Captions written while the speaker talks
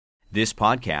This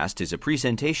podcast is a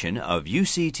presentation of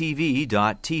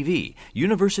UCTV.tv,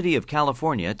 University of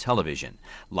California Television.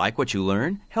 Like what you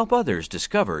learn? Help others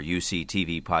discover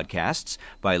UCTV podcasts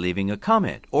by leaving a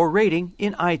comment or rating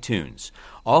in iTunes.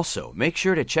 Also, make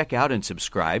sure to check out and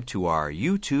subscribe to our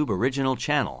YouTube original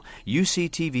channel,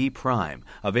 UCTV Prime,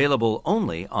 available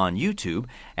only on YouTube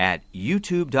at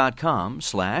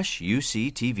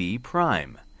youtube.com/UCTV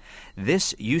Prime.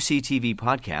 This UCTV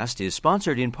podcast is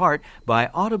sponsored in part by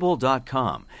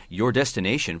Audible.com, your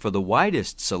destination for the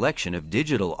widest selection of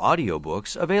digital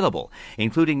audiobooks available,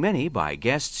 including many by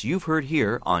guests you've heard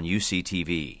here on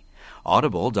UCTV.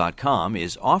 Audible.com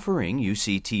is offering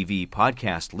UCTV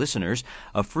podcast listeners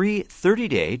a free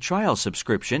 30-day trial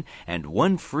subscription and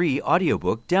one free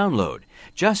audiobook download.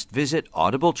 Just visit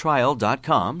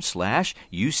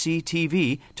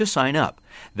audibletrial.com/UCTV to sign up.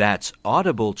 That's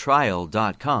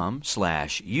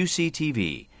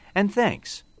audibletrial.com/UCTV. And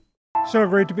thanks. So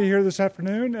great to be here this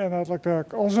afternoon, and I'd like to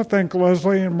also thank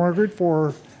Leslie and Margaret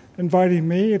for inviting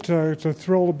me. It's a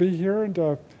thrill to be here and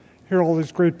to hear all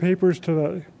these great papers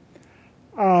today.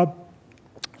 I'm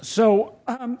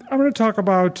going to talk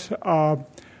about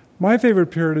my favorite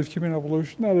period of human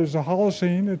evolution, that is the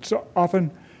Holocene. It's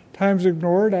oftentimes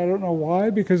ignored. I don't know why,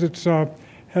 because it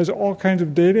has all kinds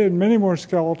of data and many more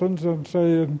skeletons than,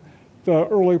 say, in the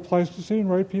early Pleistocene,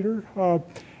 right, Peter?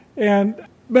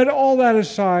 But all that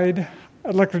aside,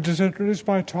 I'd like to just introduce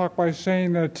my talk by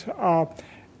saying that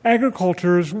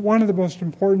agriculture is one of the most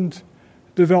important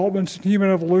developments in human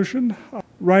evolution,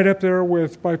 right up there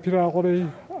with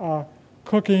bipedality,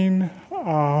 cooking,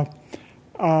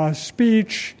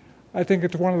 speech. I think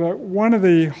it's one of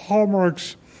the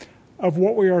hallmarks of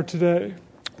what we are today.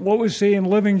 What we see in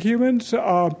living humans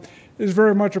is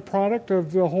very much a product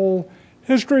of the whole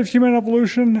history of human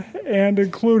evolution, and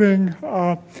including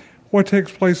what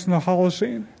takes place in the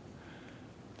Holocene.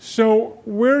 So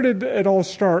where did it all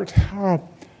start?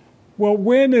 Well,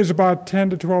 when is about 10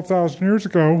 to 12,000 years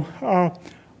ago.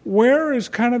 Where is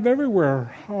kind of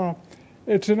everywhere.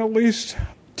 It's in at least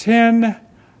 10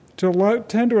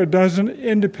 to a dozen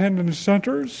independent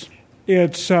centers.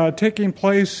 It's taking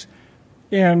place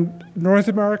in North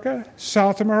America,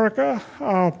 South America,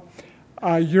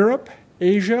 Europe,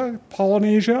 Asia,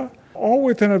 Polynesia, all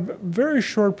within a very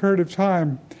short period of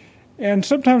time. And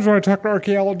sometimes when I talk to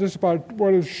archaeologists about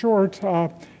what is short, in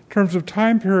terms of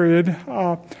time period,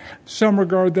 some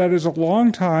regard that as a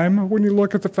long time when you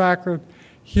look at the fact that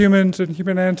humans and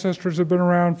human ancestors have been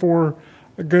around for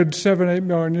a good 7-8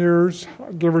 million years,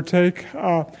 give or take.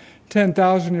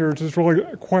 10,000 years is really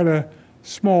quite a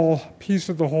small piece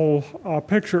of the whole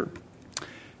picture.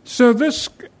 So this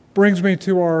brings me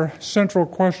to our central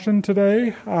question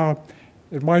today,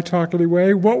 in my talk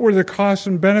anyway. What were the costs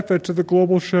and benefits of the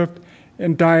global shift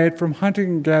in diet from hunting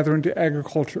and gathering to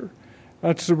agriculture?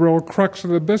 That's the real crux of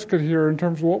the biscuit here in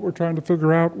terms of what we're trying to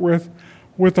figure out with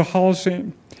the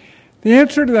Holocene. The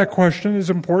answer to that question is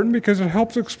important because it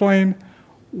helps explain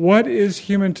what is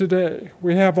human today.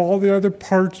 We have all the other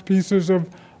pieces of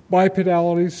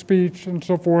bipedality, speech, and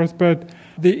so forth, but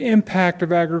the impact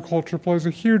of agriculture plays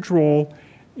a huge role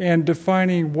in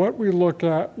defining what we look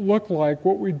like,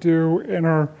 what we do in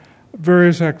our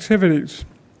various activities.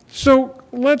 So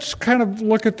let's kind of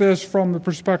look at this from the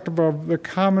perspective of the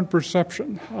common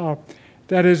perception.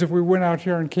 That is, if we went out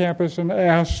here on campus and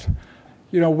asked,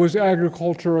 was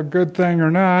agriculture a good thing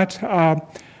or not? I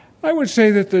would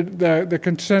say that the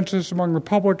consensus among the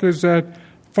public is that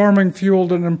farming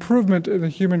fueled an improvement in the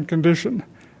human condition,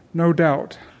 no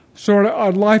doubt. So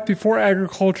a life before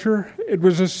agriculture, it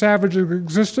was a savage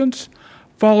existence,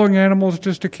 following animals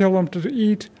just to kill them to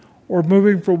eat, or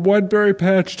moving from one berry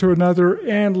patch to another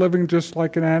and living just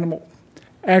like an animal.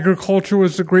 Agriculture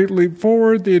was the great leap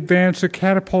forward, the advance that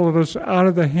catapulted us out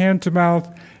of the hand-to-mouth,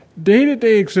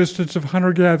 day-to-day existence of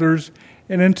hunter-gatherers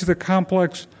and into the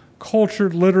complex,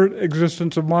 cultured, literate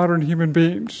existence of modern human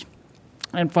beings.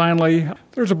 And finally,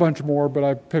 there's a bunch more, but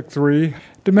I picked 3.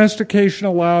 Domestication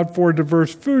allowed for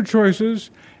diverse food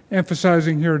choices,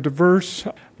 emphasizing here diverse.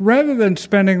 Rather than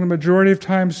spending the majority of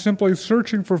time simply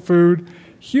searching for food,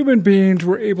 human beings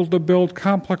were able to build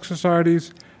complex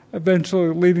societies,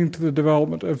 eventually leading to the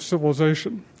development of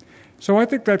civilization. So I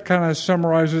think that kind of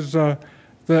summarizes the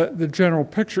general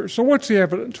picture. So what's the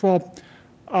evidence? Well,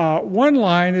 one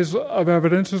line of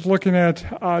evidence is looking at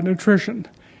nutrition.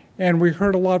 And we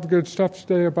heard a lot of good stuff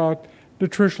today about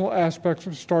nutritional aspects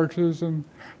of starches and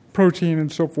protein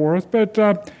and so forth. But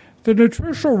the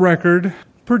nutritional record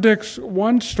predicts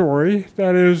one story,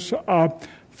 that is,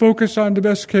 focus on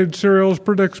domesticated cereals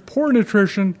predicts poor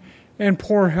nutrition and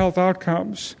poor health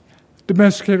outcomes.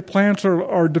 Domesticated plants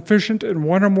are deficient in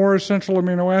one or more essential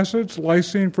amino acids,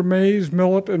 lysine for maize,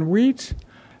 millet, and wheat.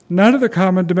 None of the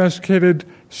common domesticated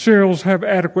cereals have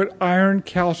adequate iron,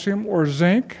 calcium, or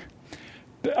zinc.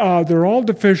 They're all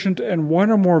deficient in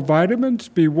one or more vitamins,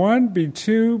 B1,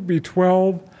 B2,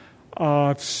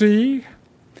 B12, C.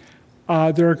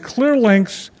 There are clear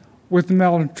links with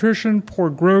malnutrition, poor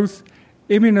growth,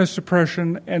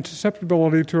 immunosuppression, and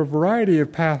susceptibility to a variety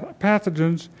of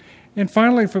pathogens. And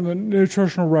finally, from the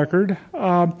nutritional record,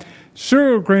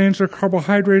 cereal grains are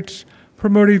carbohydrates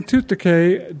promoting tooth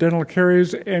decay, dental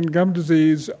caries, and gum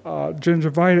disease,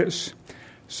 gingivitis.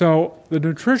 So the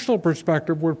nutritional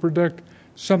perspective would predict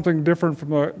something different from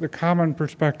the common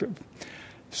perspective.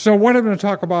 So what I'm going to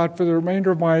talk about for the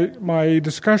remainder of my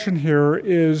discussion here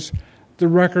is the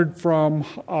record from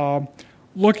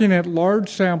looking at large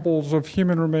samples of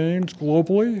human remains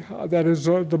globally, that is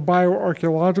the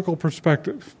bioarchaeological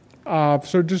perspective.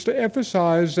 So just to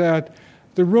emphasize that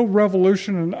the real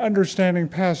revolution in understanding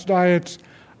past diets,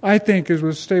 I think, is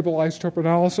with stable isotope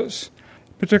analysis,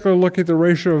 particularly looking at the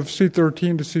ratio of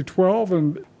C13 to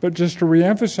C12. But just to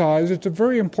reemphasize, it's a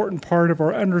very important part of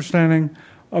our understanding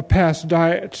of past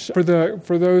diets. For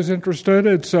those interested,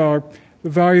 it's the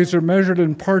values are measured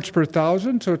in parts per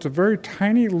thousand, so it's a very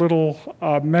tiny little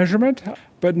measurement,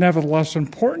 but nevertheless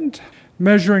important.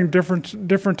 Measuring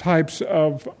different types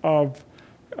of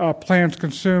plants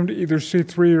consumed, either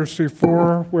C3 or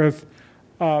C4, with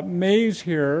maize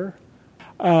here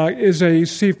is a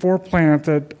C4 plant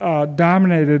that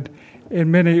dominated in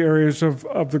many areas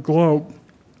of the globe.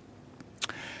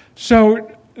 So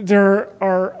there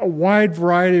are a wide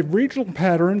variety of regional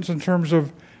patterns in terms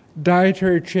of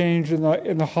dietary change in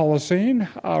the Holocene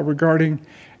regarding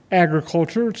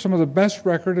agriculture. Some of the best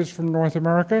record is from North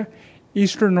America,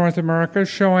 eastern North America,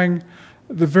 showing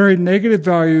the very negative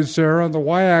values there. On the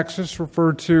y-axis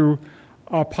refer to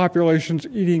populations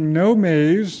eating no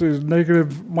maize, is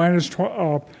negative minus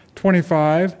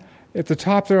 25. At the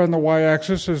top there on the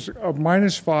y-axis is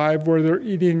minus 5, where they're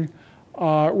eating,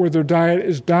 where their diet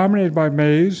is dominated by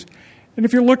maize. And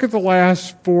if you look at the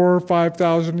last 4,000 or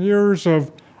 5,000 years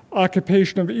of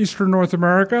occupation of eastern North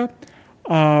America,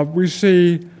 we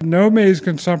see no maize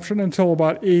consumption until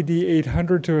about AD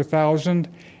 800 to 1000,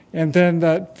 and then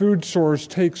that food source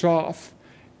takes off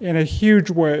in a huge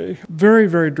way. Very,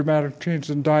 very dramatic change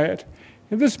in diet.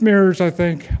 And this mirrors, I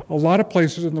think, a lot of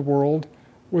places in the world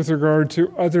with regard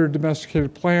to other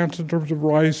domesticated plants in terms of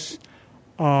rice,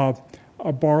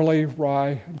 barley,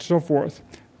 rye, and so forth.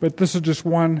 But this is just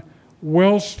one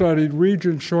well-studied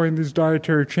region showing these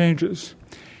dietary changes.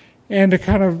 And to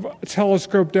kind of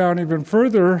telescope down even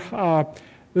further,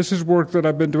 this is work that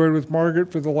I've been doing with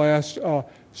Margaret for the last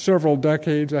several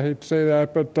decades. I hate to say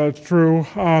that, but that's true.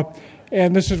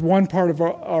 And this is one part of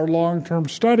our long-term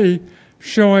study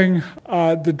showing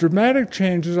the dramatic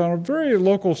changes on a very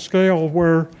local scale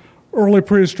where early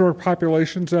prehistoric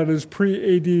populations, that is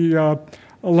pre-AD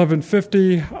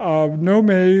 1150, no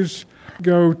maize,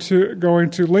 going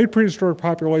to late prehistoric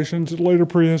populations, later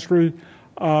prehistory,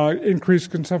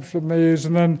 increased consumption of maize,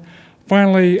 and then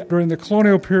finally during the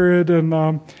colonial period and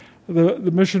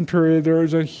the mission period, there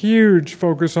is a huge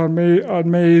focus on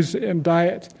maize in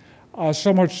diet,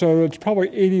 so much so that it's probably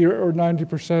 80 or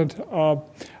 90%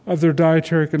 of their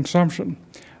dietary consumption.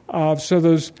 So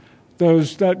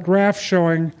that graph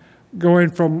showing going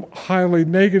from highly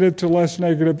negative to less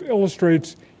negative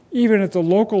illustrates even at the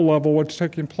local level what's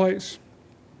taking place.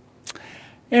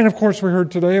 And of course, we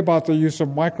heard today about the use of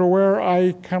microware.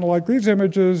 I kind of like these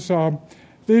images.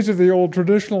 These are the old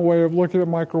traditional way of looking at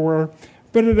microware,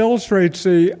 but it illustrates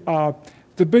the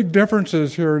big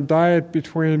differences here in diet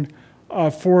between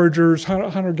foragers,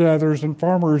 hunter-gatherers, and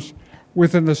farmers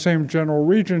within the same general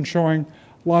region, showing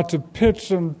lots of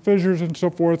pits and fissures and so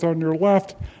forth on your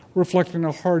left, reflecting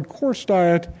a hard, coarse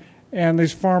diet, and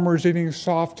these farmers eating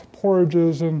soft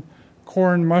porridges and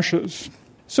corn mushes.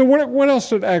 So what else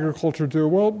did agriculture do?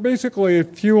 Well, basically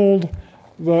it fueled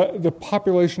the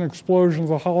population explosion of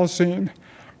the Holocene,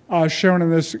 shown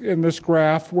in this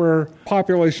graph, where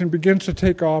population begins to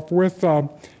take off with in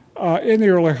the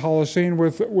early Holocene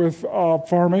with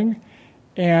farming,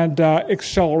 and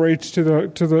accelerates to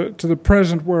the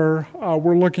present, where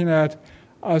we're looking at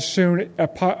soon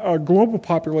a global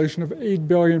population of 8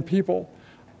 billion people.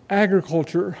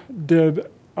 Agriculture did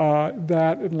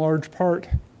that in large part.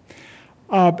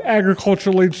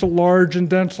 Agriculture leads to large and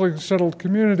densely settled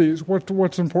communities.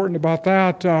 What's important about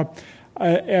that?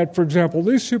 For example,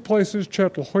 these two places,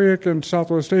 Çatalhöyük in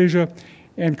Southwest Asia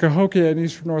and Cahokia in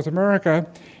Eastern North America,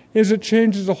 is it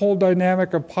changes the whole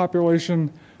dynamic of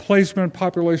population placement,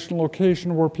 population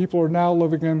location, where people are now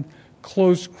living in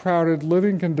close, crowded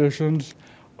living conditions,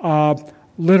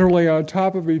 literally on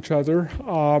top of each other,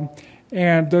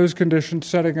 and those conditions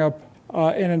setting up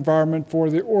an environment for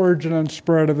the origin and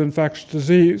spread of infectious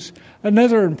disease,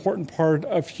 another important part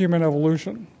of human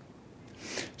evolution.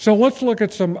 So let's look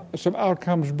at some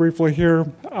outcomes briefly here.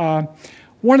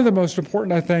 One of the most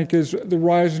important, I think, is the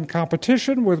rise in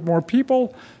competition with more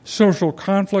people, social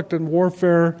conflict and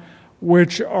warfare,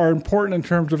 which are important in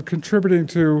terms of contributing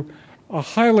to a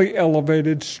highly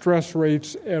elevated stress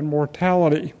rates and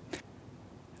mortality.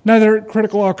 Another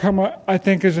critical outcome, I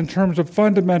think, is in terms of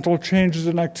fundamental changes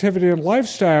in activity and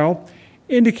lifestyle,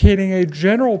 indicating a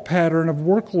general pattern of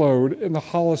workload in the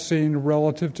Holocene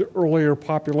relative to earlier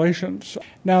populations.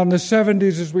 Now, in the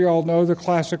 70s, as we all know, the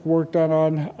classic work done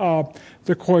on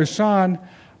the Khoisan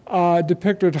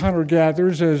depicted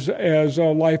hunter-gatherers as a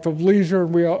life of leisure,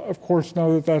 and we, of course,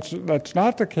 know that that's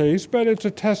not the case, but it's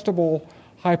a testable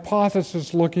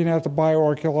hypothesis looking at the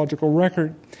bioarchaeological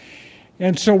record.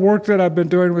 And so work that I've been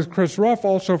doing with Chris Ruff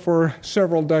also for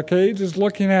several decades is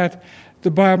looking at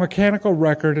the biomechanical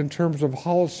record in terms of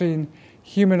Holocene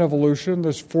human evolution,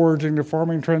 this foraging to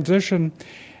farming transition.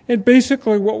 And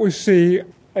basically what we see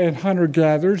in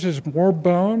hunter-gatherers is more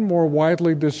bone, more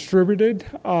widely distributed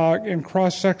in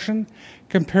cross-section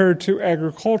compared to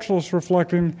agriculturalists,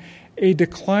 reflecting a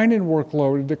decline in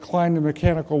workload, a decline in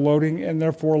mechanical loading, and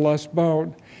therefore less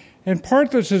bone. In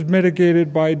part, this is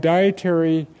mitigated by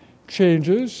dietary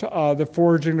changes. The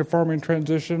foraging to farming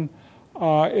transition,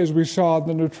 as we saw in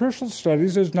the nutritional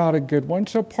studies, is not a good one.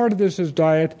 So part of this is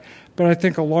diet, but I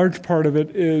think a large part of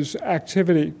it is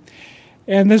activity.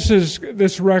 And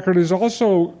this record is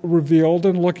also revealed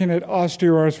in looking at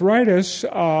osteoarthritis,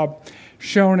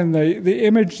 shown in the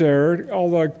image there. All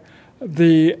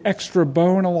the extra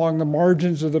bone along the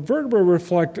margins of the vertebrae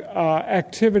reflect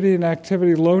activity and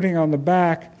activity loading on the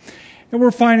back. And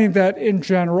we're finding that in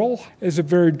general, as a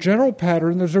very general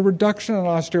pattern, there's a reduction in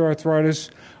osteoarthritis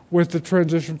with the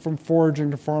transition from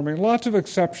foraging to farming. Lots of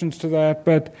exceptions to that,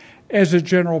 but as a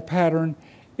general pattern,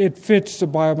 it fits the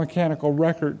biomechanical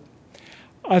record.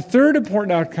 A third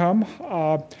important outcome,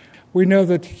 we know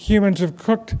that humans have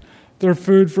cooked their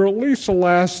food for at least the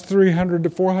last 300 to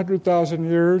 400,000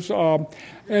 years.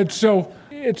 And so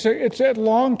it's a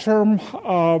long-term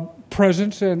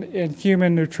presence in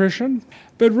human nutrition.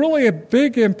 But really a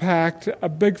big impact, a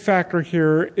big factor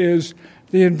here is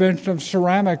the invention of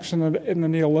ceramics in the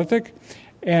Neolithic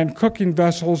and cooking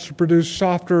vessels to produce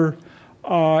softer,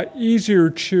 easier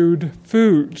chewed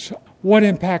foods. What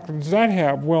impact does that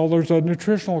have? Well, there's a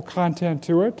nutritional content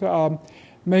to it,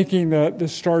 making the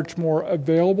starch more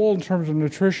available in terms of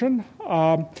nutrition.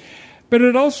 But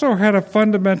it also had a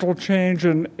fundamental change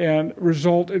and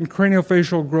result in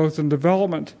craniofacial growth and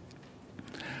development,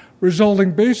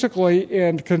 resulting basically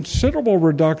in considerable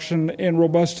reduction in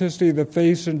robusticity of the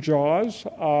face and jaws,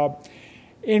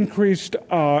 increased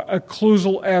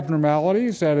occlusal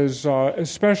abnormalities, that is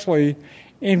especially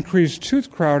increased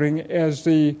tooth crowding as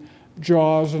the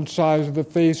jaws and size of the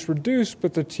face reduced,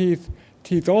 but the teeth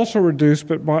also reduced,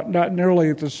 but not nearly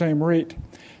at the same rate.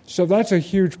 So that's a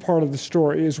huge part of the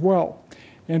story as well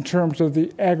in terms of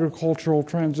the agricultural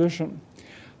transition.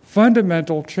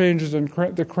 Fundamental changes in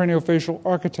the craniofacial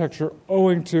architecture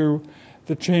owing to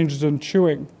the changes in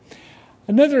chewing.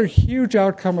 Another huge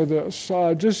outcome of this,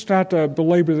 just not to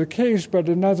belabor the case, but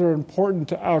another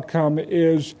important outcome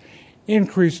is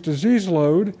increased disease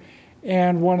load.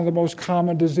 And one of the most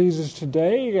common diseases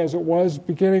today, as it was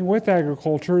beginning with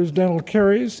agriculture, is dental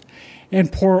caries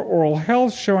and poor oral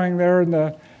health, showing there in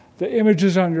the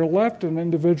images on your left an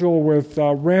individual with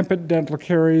rampant dental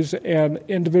caries, and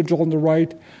individual on the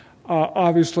right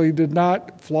obviously did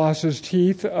not floss his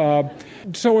teeth.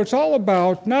 So it's all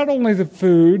about not only the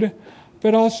food,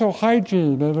 but also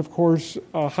hygiene. And of course,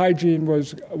 hygiene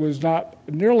was not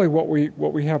nearly what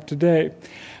we have today.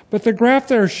 But the graph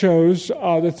there shows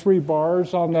the three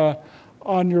bars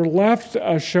on your left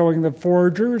showing the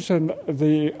foragers and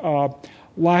the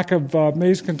lack of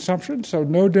maize consumption, so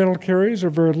no dental caries or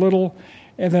very little,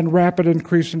 and then rapid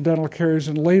increase in dental caries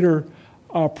in later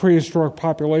prehistoric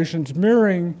populations,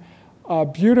 mirroring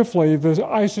beautifully the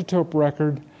isotope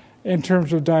record in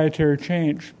terms of dietary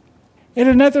change. And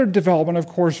another development, of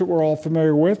course, that we're all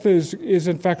familiar with is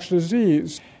infectious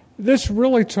disease. This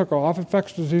really took off,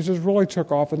 infectious diseases really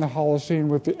took off in the Holocene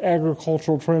with the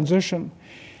agricultural transition.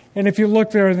 And if you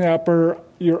look there in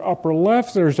your upper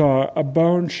left, there's a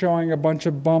bone showing a bunch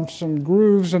of bumps and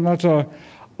grooves, and that's a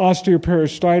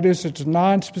osteoperistitis. It's a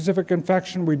non-specific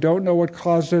infection. We don't know what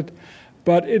caused it,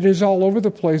 but it is all over the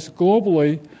place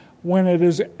globally when it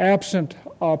is absent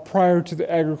prior to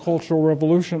the agricultural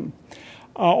revolution.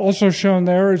 Also shown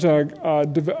there is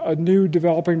a new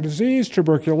developing disease,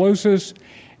 tuberculosis,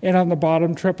 and on the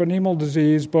bottom, treponemal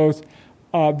disease, both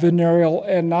venereal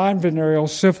and non-venereal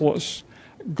syphilis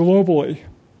globally.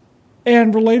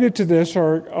 And related to this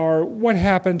are what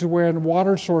happens when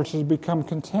water sources become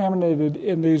contaminated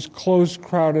in these close,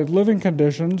 crowded living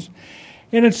conditions,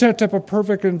 and it sets up a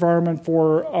perfect environment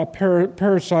for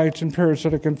parasites and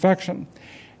parasitic infection.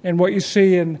 And what you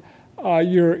see in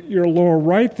your lower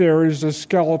right there is the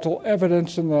skeletal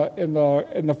evidence in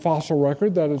the fossil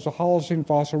record, that is a Holocene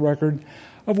fossil record,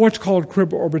 of what's called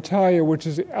criborbitalia, which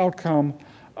is the outcome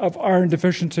of iron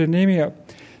deficiency anemia.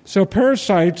 So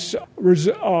parasites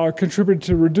contribute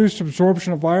to reduced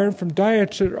absorption of iron from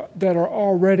diets that are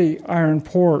already iron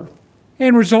poor.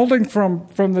 And resulting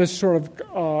from this sort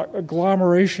of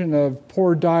agglomeration of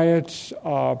poor diets,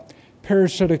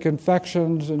 parasitic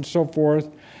infections, and so forth,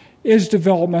 is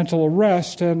developmental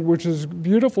arrest, and which is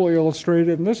beautifully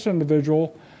illustrated in this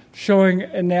individual, showing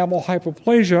enamel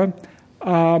hypoplasia.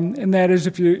 And that is,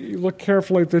 if you look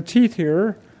carefully at the teeth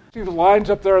here, see the lines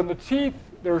up there in the teeth.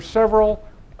 There are several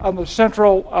on the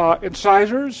central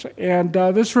incisors, and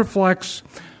this reflects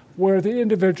where the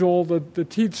individual, the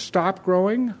teeth stopped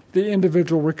growing, the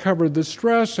individual recovered the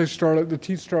stress, the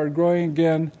teeth started growing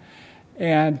again,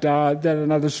 and then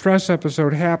another stress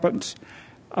episode happens.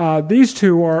 These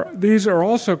are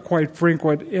also quite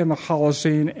frequent in the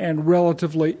Holocene and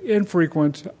relatively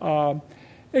infrequent,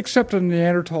 except in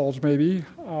Neanderthals maybe,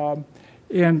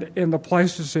 in the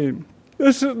Pleistocene.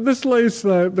 This lays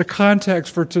the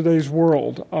context for today's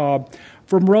world.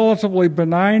 From relatively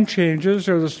benign changes,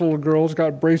 this little girl's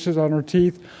got braces on her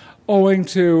teeth, owing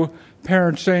to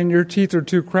parents saying your teeth are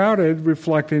too crowded,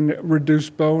 reflecting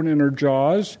reduced bone in her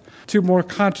jaws, to more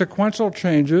consequential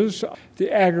changes. The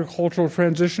agricultural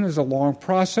transition is a long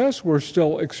process. We're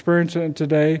still experiencing it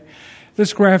today.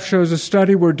 This graph shows a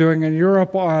study we're doing in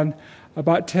Europe on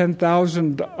about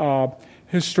 10,000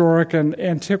 historic and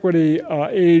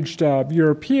antiquity-aged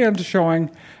Europeans, showing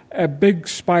a big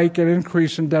spike and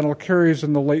increase in dental caries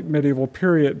in the late medieval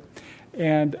period,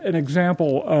 and an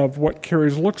example of what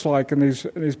caries looks like in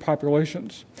these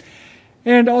populations.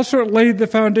 And also it laid the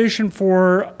foundation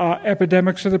for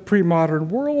epidemics of the pre-modern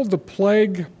world. The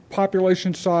plague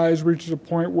population size reaches a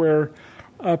point where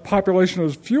population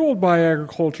was fueled by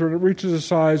agriculture, and it reaches a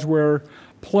size where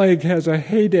plague has a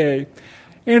heyday.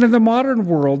 And in the modern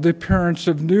world, the appearance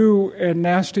of new and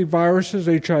nasty viruses,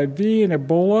 HIV and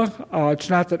Ebola,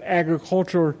 it's not that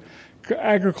agriculture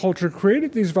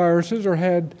created these viruses or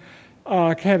had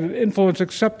an influence,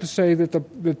 except to say that the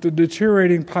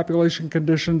deteriorating population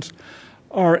conditions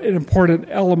are an important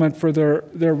element for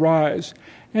their rise.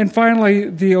 And finally,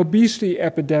 the obesity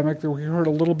epidemic that we heard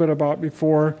a little bit about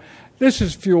before, this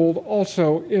is fueled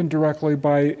also indirectly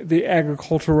by the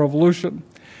agricultural revolution.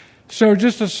 So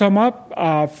just to sum up,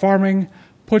 farming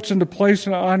puts into place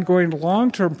an ongoing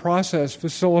long-term process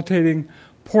facilitating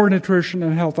poor nutrition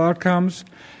and health outcomes.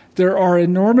 There are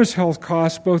enormous health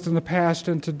costs both in the past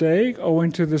and today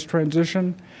owing to this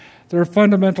transition. There are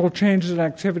fundamental changes in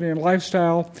activity and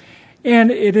lifestyle, and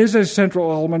it is a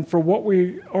central element for what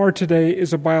we are today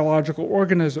is a biological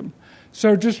organism.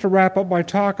 So just to wrap up my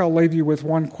talk, I'll leave you with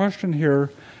one question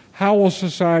here. How will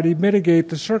society mitigate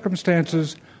the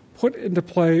circumstances put into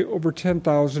play over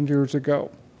 10,000 years ago?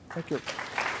 Thank you.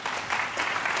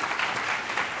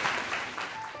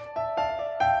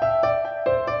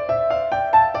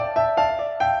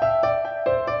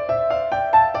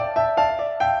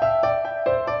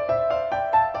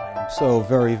 I'm so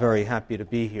very, very happy to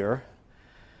be here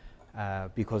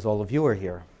because all of you are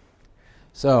here.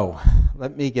 So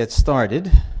let me get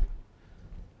started.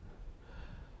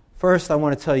 First, I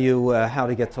want to tell you how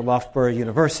to get to Loughborough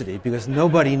University, because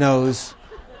nobody knows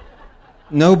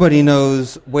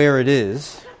where it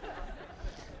is.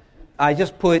 I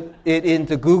just put it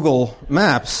into Google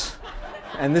Maps,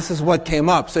 and this is what came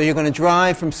up. So you're going to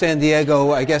drive from San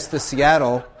Diego, I guess, to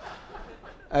Seattle.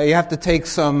 You have to take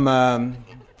some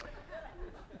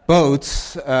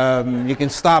boats. You can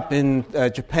stop in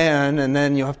Japan, and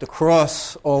then you have to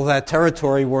cross all that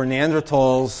territory where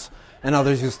Neanderthals and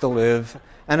others used to live.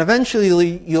 And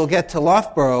eventually you'll get to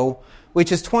Loughborough,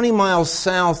 which is 20 miles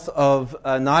south of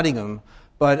Nottingham,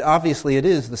 but obviously it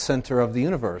is the center of the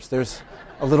universe. There's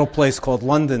a little place called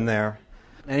London there.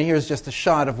 And here's just a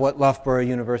shot of what Loughborough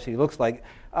University looks like.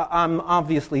 I'm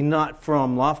obviously not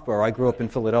from Loughborough. I grew up in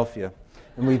Philadelphia,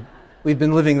 and we've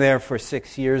been living there for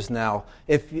 6 years now.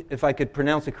 If I could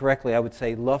pronounce it correctly, I would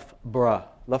say Loughborough.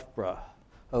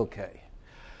 Okay.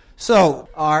 So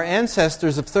our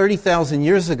ancestors of 30,000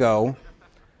 years ago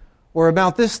were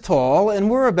about this tall, and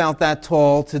we're about that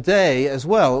tall today as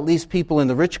well, at least people in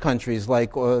the rich countries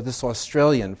like this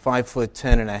Australian,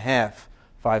 5'10.5",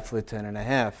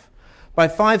 5'10.5". By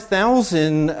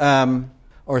 5,000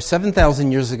 or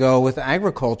 7,000 years ago with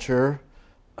agriculture,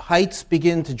 heights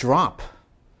begin to drop.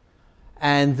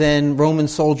 And then Roman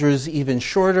soldiers even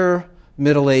shorter,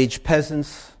 middle-aged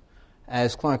peasants,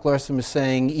 as Clark Larsen was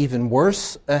saying, even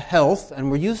worse health.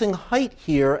 And we're using height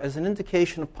here as an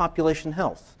indication of population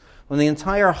health. When the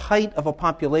entire height of a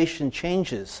population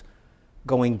changes,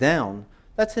 going down,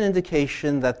 that's an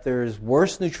indication that there's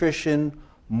worse nutrition,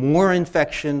 more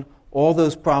infection, all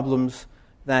those problems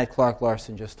that Clark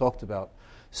Larsen just talked about.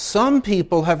 Some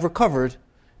people have recovered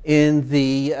in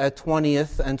the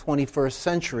 20th and 21st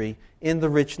century in the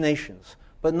rich nations,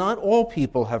 but not all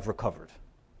people have recovered.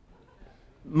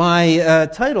 My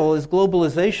title is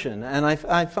Globalization, and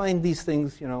I find these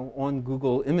things, on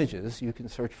Google Images. You can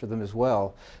search for them as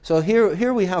well. So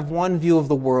here we have one view of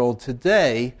the world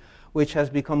today, which has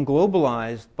become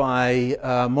globalized by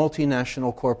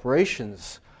multinational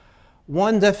corporations.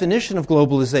 One definition of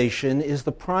globalization is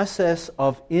the process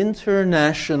of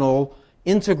international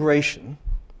integration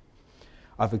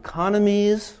of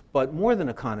economies, but more than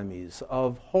economies,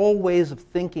 of whole ways of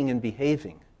thinking and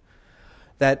behaving.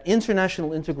 That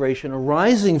international integration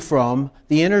arising from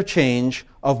the interchange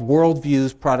of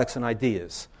worldviews, products, and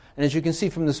ideas. And as you can see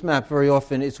from this map, very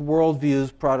often it's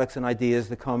worldviews, products, and ideas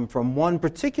that come from one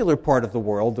particular part of the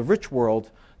world, the rich world,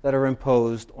 that are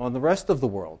imposed on the rest of the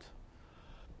world.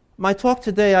 My talk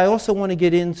today, I also want to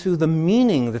get into the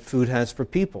meaning that food has for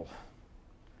people.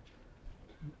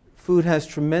 Food has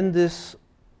tremendous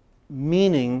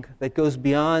meaning that goes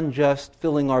beyond just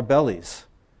filling our bellies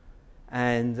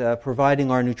and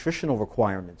providing our nutritional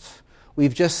requirements.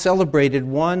 We've just celebrated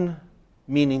one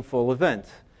meaningful event,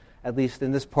 at least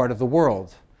in this part of the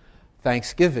world,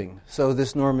 Thanksgiving. So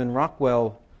this Norman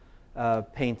Rockwell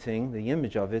painting, the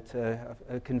image of it,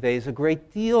 conveys a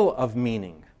great deal of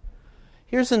meaning.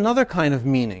 Here's another kind of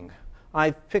meaning.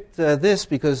 I picked this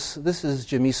because this is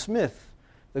Jimmy Smith,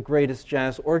 the greatest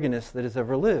jazz organist that has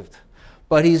ever lived.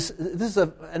 But this is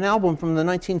an album from the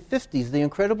 1950s, the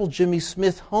incredible Jimmy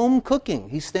Smith Home Cooking.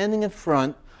 He's standing in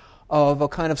front of a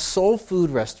kind of soul food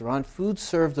restaurant, food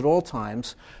served at all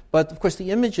times. But, of course,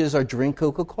 the images are drink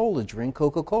Coca-Cola, drink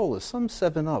Coca-Cola, some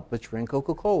 7-Up, but drink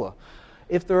Coca-Cola.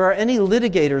 If there are any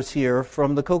litigators here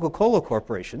from the Coca-Cola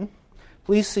Corporation,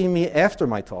 please see me after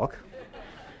my talk.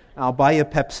 I'll buy you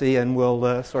Pepsi and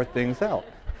we'll sort things out.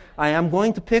 I am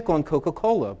going to pick on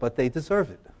Coca-Cola, but they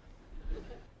deserve it.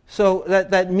 So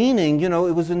that meaning, it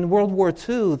was in World War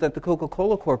II that the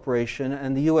Coca-Cola Corporation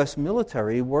and the U.S.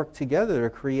 military worked together to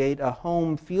create a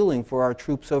home feeling for our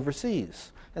troops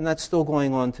overseas. And that's still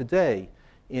going on today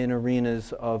in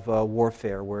arenas of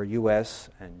warfare where U.S.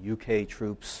 and U.K.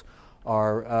 troops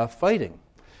are fighting.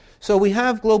 So we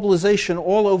have globalization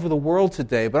all over the world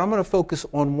today, but I'm going to focus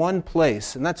on one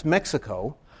place, and that's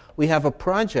Mexico. We have a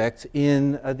project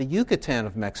in the Yucatan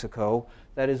of Mexico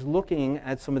that is looking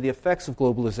at some of the effects of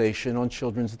globalization on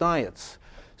children's diets.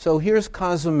 So here's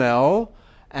Cozumel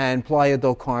and Playa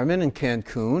del Carmen and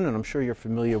Cancun, and I'm sure you're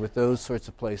familiar with those sorts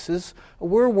of places.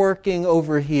 We're working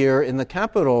over here in the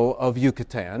capital of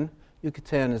Yucatan.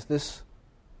 Yucatan is this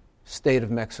state of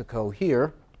Mexico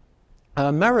here.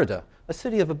 Merida, a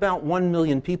city of about 1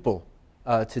 million people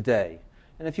today.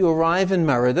 And if you arrive in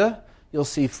Merida, you'll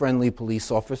see friendly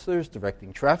police officers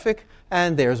directing traffic,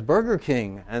 and there's Burger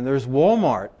King, and there's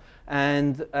Walmart,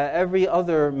 and every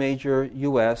other major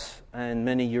U.S. and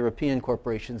many European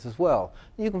corporations as well.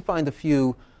 You can find a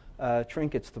few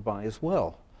trinkets to buy as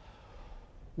well.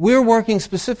 We're working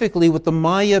specifically with the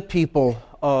Maya people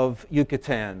of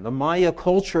Yucatan. The Maya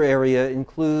culture area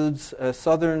includes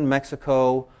southern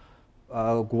Mexico,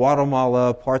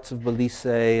 Guatemala, parts of Belize,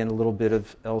 and a little bit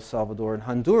of El Salvador and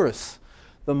Honduras.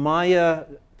 The Maya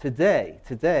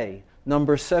today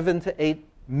number 7 to 8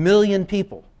 million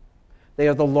people. They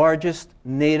are the largest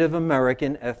Native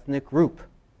American ethnic group,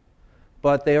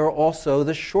 but they are also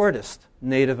the shortest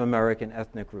Native American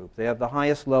ethnic group. They have the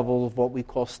highest level of what we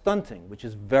call stunting, which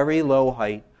is very low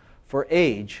height for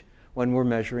age when we're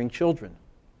measuring children.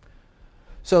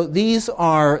 So this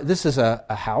is a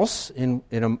house in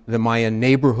the Maya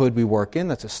neighborhood we work in.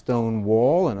 That's a stone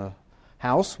wall and a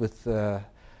house with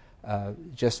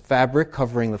just fabric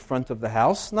covering the front of the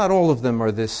house. Not all of them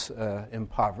are this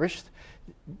impoverished.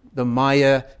 The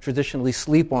Maya traditionally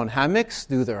sleep on hammocks,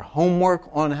 do their homework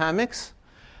on hammocks,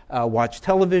 watch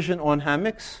television on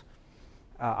hammocks.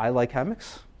 I like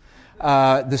hammocks.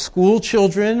 The school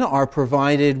children are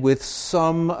provided with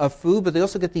some food, but they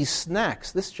also get these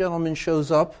snacks. This gentleman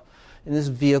shows up in this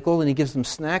vehicle, and he gives them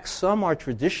snacks. Some are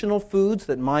traditional foods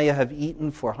that Maya have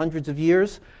eaten for hundreds of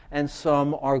years, and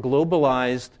some are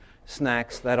globalized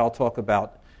snacks that I'll talk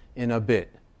about in a bit.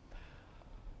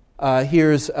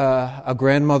 Here's a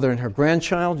grandmother and her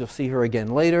grandchild. You'll see her again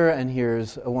later. And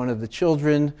here's one of the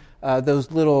children. Those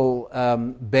little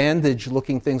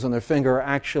bandage-looking things on their finger are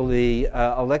actually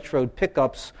electrode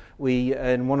pickups.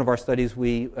 In one of our studies,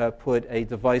 we put a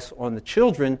device on the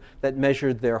children that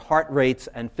measured their heart rates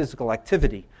and physical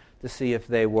activity to see if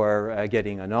they were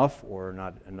getting enough or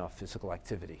not enough physical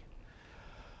activity.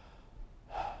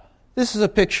 This is a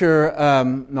picture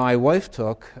my wife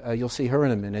took. You'll see her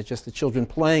in a minute, just the children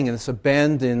playing in this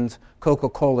abandoned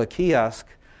Coca-Cola kiosk.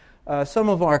 Some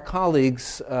of our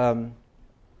colleagues,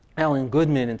 Alan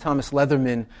Goodman and Thomas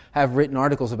Leatherman, have written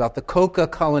articles about the coca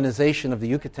colonization of the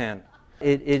Yucatan.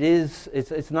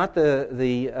 It's not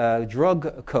the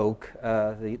drug coke,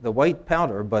 the white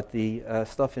powder, but the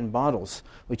stuff in bottles,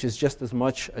 which is just as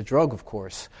much a drug, of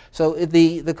course. So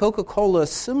the Coca-Cola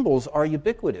symbols are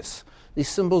ubiquitous. These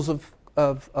symbols of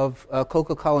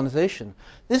coca colonization.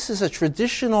 This is a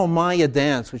traditional Maya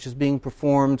dance which is being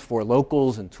performed for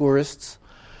locals and tourists.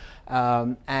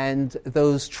 And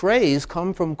those trays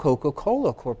come from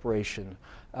Coca-Cola Corporation.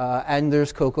 And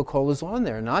there's Coca-Colas on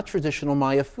there, not traditional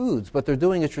Maya foods, but they're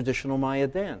doing a traditional Maya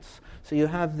dance. So you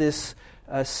have this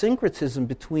syncretism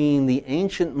between the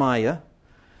ancient Maya,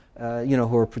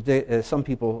 who are some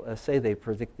people say they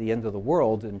predict the end of the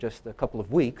world in just a couple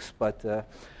of weeks, but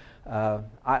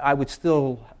I would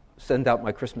still send out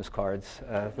my Christmas cards.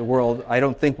 The world, I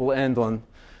don't think, will end on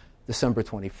December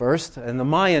 21st. And the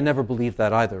Maya never believed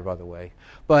that either, by the way.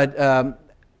 But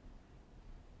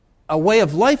a way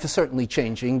of life is certainly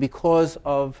changing because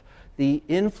of the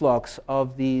influx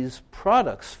of these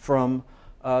products from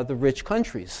the rich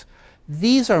countries.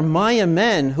 These are Maya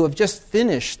men who have just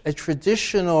finished a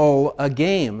traditional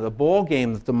game, the ball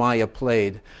game that the Maya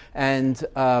played. And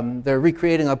they're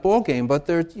recreating a ball game, but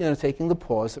they're taking the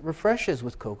pause that refreshes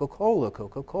with Coca-Cola,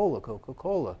 Coca-Cola,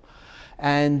 Coca-Cola.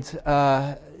 And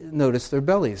notice their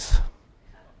bellies.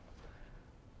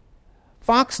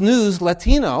 Fox News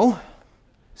Latino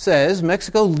says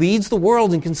Mexico leads the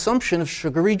world in consumption of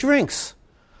sugary drinks.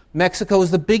 Mexico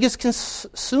is the biggest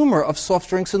consumer of soft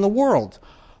drinks in the world.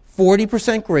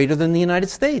 40% greater than the United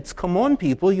States. Come on,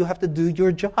 people, you have to do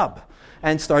your job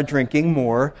and start drinking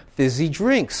more fizzy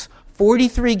drinks.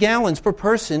 43 gallons per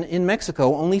person in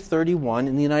Mexico, only 31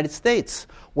 in the United States.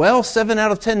 Well, 7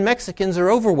 out of 10 Mexicans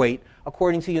are overweight,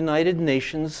 according to United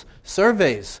Nations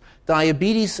surveys.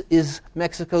 Diabetes is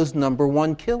Mexico's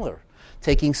 #1 killer,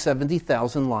 taking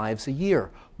 70,000 lives a year,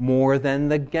 more than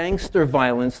the gangster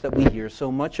violence that we hear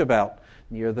so much about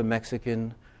near the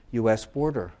Mexican-U.S.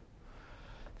 border.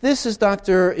 This is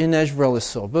Dr. Inés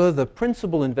Varela-Silva, the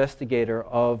principal investigator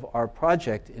of our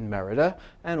project in Merida,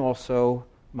 and also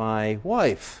my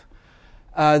wife.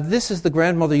 This is the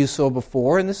grandmother you saw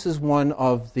before, and this is one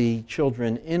of the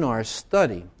children in our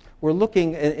study. We're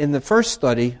looking, in the first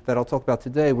study that I'll talk about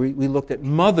today, we looked at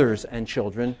mothers and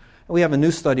children, and we have a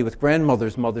new study with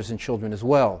grandmothers, mothers, and children as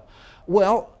well.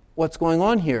 Well, what's going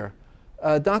on here?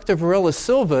 Dr.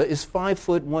 Varela-Silva is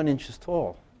 5'1"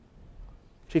 tall.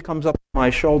 She comes up to my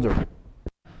shoulder.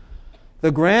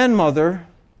 The grandmother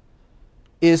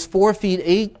is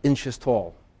 4'8"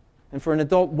 tall. And for an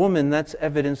adult woman, that's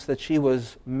evidence that she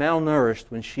was malnourished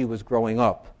when she was growing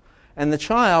up. And the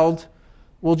child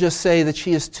will just say that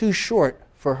she is too short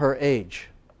for her age.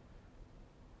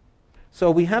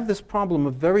 So we have this problem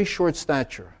of very short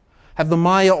stature. Have the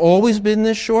Maya always been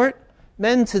this short?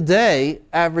 Men today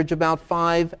average about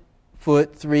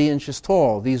 5'3"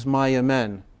 tall, these Maya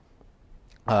men.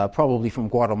 Probably from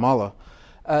Guatemala.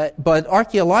 But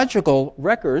archaeological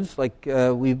records, like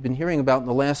we've been hearing about in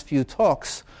the last few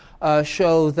talks,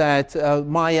 show that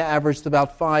Maya averaged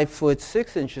about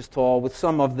 5'6" tall, with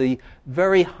some of the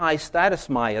very high status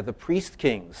Maya, the priest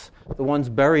kings, the ones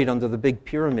buried under the big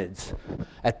pyramids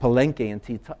at Palenque and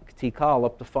Tikal,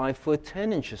 up to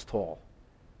 5'10" tall.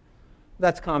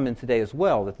 That's common today as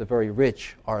well, that the very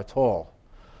rich are tall.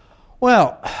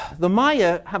 Well, the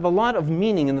Maya have a lot of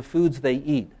meaning in the foods they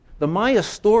eat. The Maya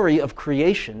story of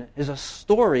creation is a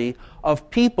story of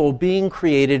people being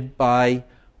created by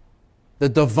the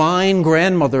divine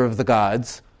grandmother of the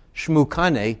gods,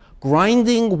 Shmukane,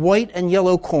 grinding white and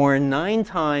yellow corn 9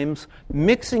 times,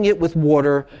 mixing it with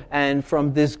water, and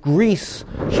from this grease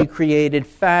she created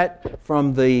fat.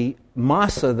 From the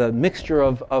masa, the mixture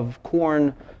of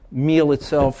corn meal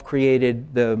itself,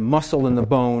 created the muscle and the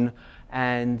bone.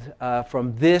 And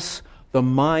from this, the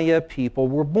Maya people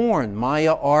were born.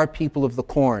 Maya are people of the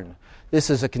corn. This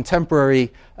is a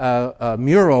contemporary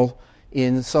mural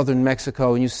in southern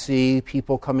Mexico, and you see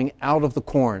people coming out of the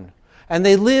corn. And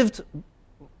they lived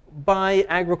by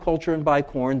agriculture and by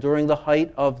corn during the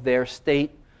height of their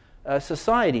state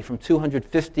society from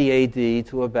 250 AD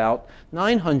to about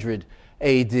 900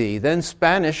 AD. Then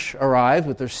Spanish arrived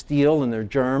with their steel and their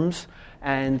germs,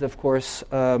 and of course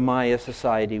Maya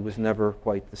society was never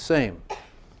quite the same.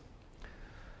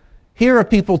 Here are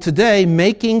people today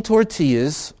making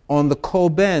tortillas on the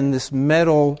coben, this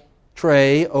metal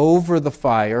tray over the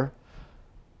fire,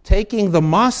 taking the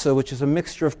masa, which is a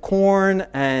mixture of corn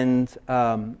and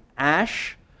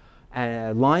ash,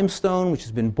 limestone, which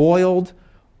has been boiled.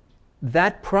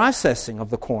 That processing of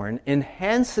the corn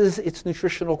enhances its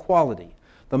nutritional quality.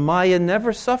 The Maya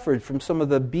never suffered from some of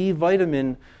the B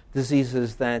vitamin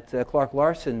diseases that Clark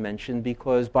Larsen mentioned,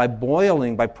 because by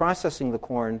processing the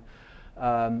corn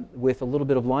with a little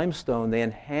bit of limestone, they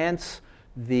enhance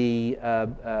the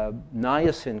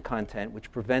niacin content,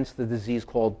 which prevents the disease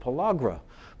called pellagra.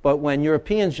 But when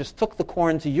Europeans just took the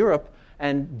corn to Europe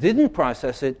and didn't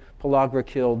process it, pellagra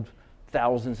killed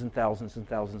thousands and thousands and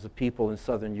thousands of people in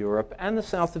southern Europe and the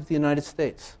south of the United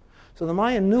States. So the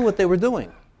Maya knew what they were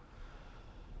doing.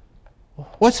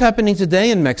 What's happening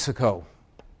today in Mexico?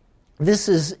 This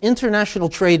is international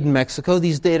trade in Mexico.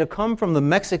 These data come from the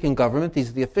Mexican government. These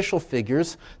are the official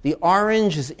figures. The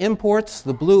orange is imports.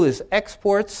 The blue is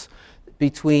exports.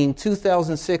 Between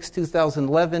 2006,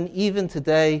 2011, even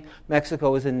today,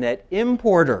 Mexico is a net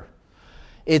importer.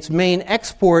 Its main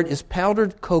export is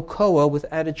powdered cocoa with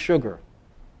added sugar,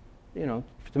 to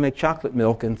make chocolate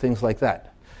milk and things like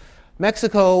that.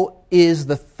 Mexico is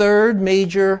the third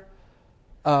major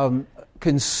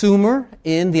consumer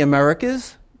in the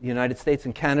Americas. The United States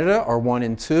and Canada are 1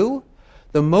 and 2.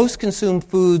 The most consumed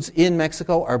foods in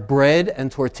Mexico are bread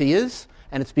and tortillas,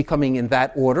 and it's becoming in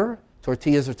that order.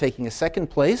 Tortillas are taking a second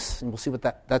place, and we'll see what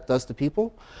that does to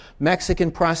people.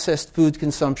 Mexican processed food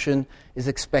consumption is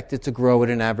expected to grow at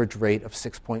an average rate of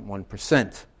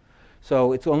 6.1%.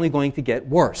 So it's only going to get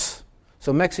worse.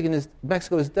 So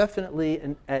Mexico is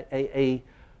definitely a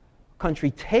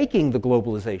country taking the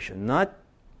globalization, not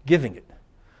giving it.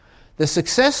 The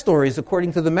success stories,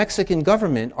 according to the Mexican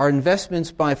government, are investments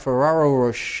by Ferrero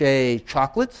Rocher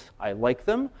chocolates. I like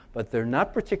them, but they're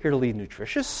not particularly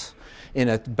nutritious in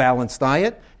a balanced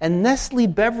diet. And Nestle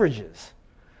beverages.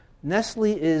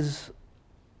 Nestle is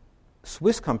a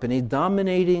Swiss company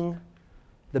dominating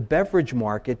the beverage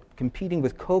market, competing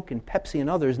with Coke and Pepsi and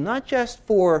others, not just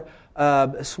for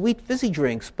sweet fizzy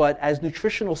drinks, but as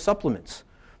nutritional supplements.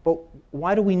 But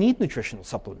why do we need nutritional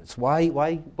supplements? Why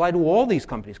do all these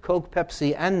companies, Coke,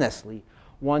 Pepsi, and Nestle,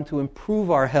 want to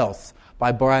improve our health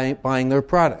by buying their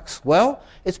products? Well,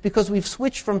 it's because we've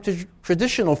switched from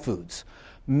traditional foods.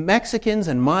 Mexicans,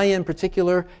 and Maya in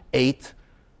particular, ate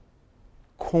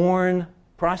corn,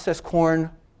 processed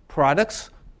corn products.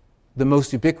 The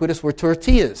most ubiquitous were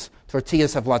tortillas.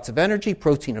 Tortillas have lots of energy,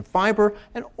 protein, and fiber,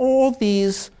 and all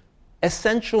these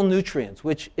essential nutrients,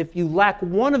 which if you lack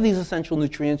one of these essential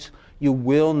nutrients, you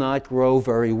will not grow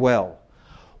very well.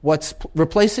 What's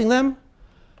replacing them?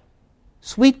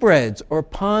 Sweetbreads or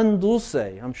pan dulce.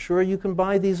 I'm sure you can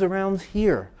buy these around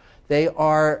here. They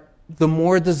are the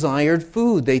more desired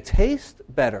food. They taste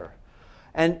better.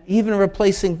 And even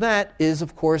replacing that is,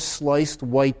 of course, sliced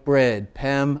white bread,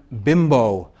 pan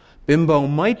bimbo. Bimbo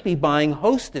might be buying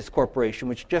Hostess Corporation,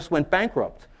 which just went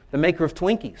bankrupt, the maker of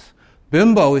Twinkies.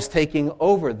 Bimbo is taking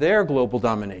over their global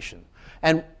domination.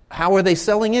 And how are they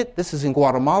selling it? This is in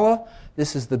Guatemala.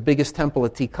 This is the biggest temple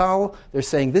at Tikal. They're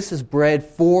saying this is bread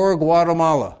for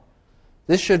Guatemala.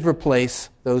 This should replace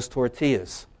those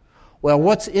tortillas. Well,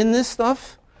 what's in this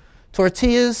stuff?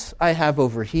 Tortillas I have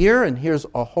over here, and here's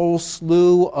a whole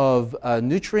slew of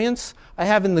nutrients. I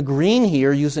have in the green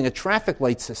here using a traffic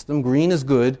light system. Green is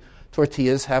good.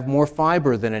 Tortillas have more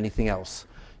fiber than anything else.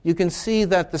 You can see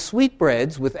that the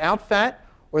sweetbreads without fat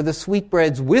or the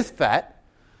sweetbreads with fat,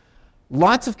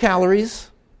 lots of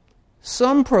calories,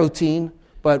 some protein,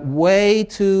 but way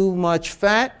too much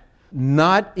fat,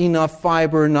 not enough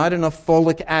fiber, not enough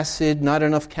folic acid, not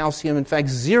enough calcium, in fact,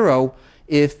 zero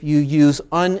if you use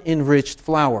unenriched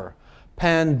flour.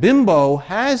 Pan Bimbo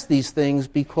has these things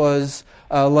because,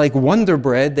 like Wonder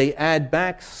Bread, they add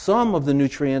back some of the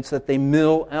nutrients that they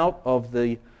mill out of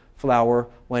the flour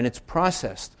when it's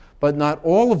processed, but not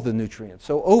all of the nutrients.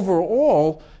 So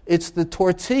overall, it's the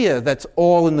tortilla that's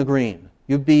all in the green.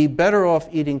 You'd be better off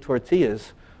eating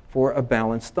tortillas for a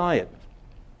balanced diet.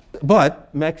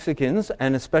 But Mexicans,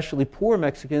 and especially poor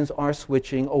Mexicans, are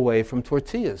switching away from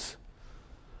tortillas.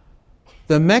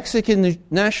 The Mexican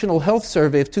National Health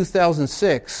Survey of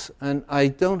 2006, and I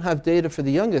don't have data for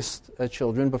the youngest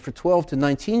children, but for 12 to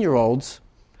 19-year-olds,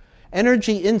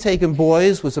 Energy intake in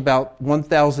boys was about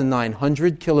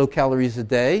 1,900 kilocalories a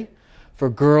day. For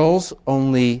girls,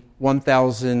 only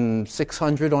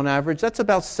 1,600 on average. That's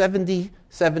about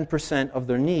 77% of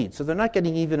their needs. So they're not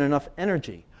getting even enough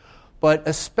energy. But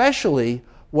especially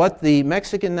what the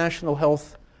Mexican National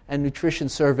Health and Nutrition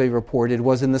Survey reported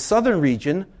was in the southern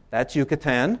region, that's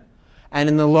Yucatan, and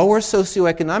in the lower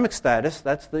socioeconomic status,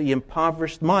 that's the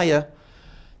impoverished Maya,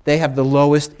 they have the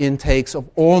lowest intakes of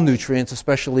all nutrients,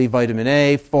 especially vitamin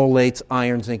A, folates,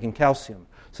 iron, zinc, and calcium.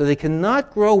 So they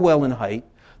cannot grow well in height.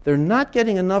 They're not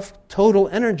getting enough total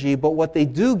energy, but what they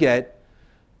do get,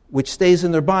 which stays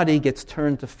in their body, gets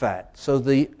turned to fat. So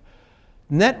the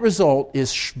net result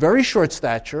is very short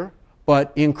stature,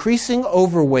 but increasing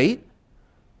overweight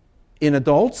in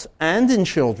adults and in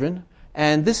children.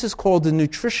 And this is called the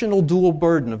nutritional dual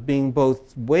burden of being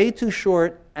both way too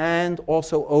short and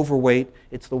also overweight.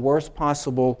 It's the worst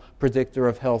possible predictor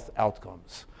of health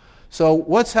outcomes. So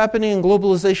what's happening in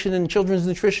globalization in children's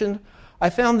nutrition? I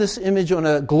found this image on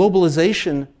a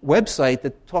globalization website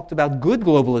that talked about good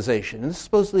globalization. And this is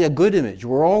supposedly a good image.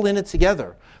 We're all in it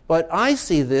together. But I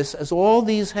see this as all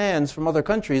these hands from other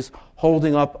countries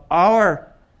holding up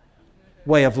our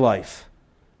way of life,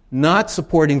 not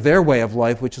supporting their way of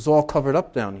life, which is all covered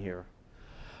up down here.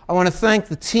 I want to thank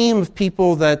the team of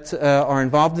people that are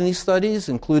involved in these studies,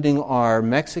 including our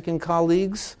Mexican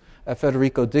colleagues,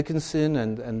 Federico Dickinson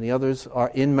and the others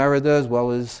are in Merida, as well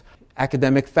as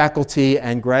academic faculty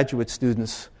and graduate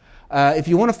students. If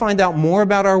you want to find out more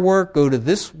about our work, go to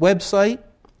this website,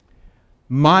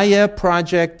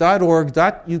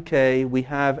 mayaproject.org.uk. We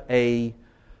have a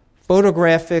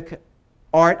photographic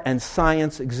art and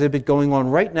science exhibit going on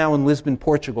right now in Lisbon,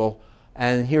 Portugal.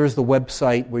 And here's the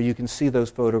website where you can see those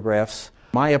photographs,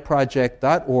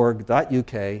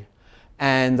 mayaproject.org.uk.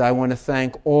 And I want to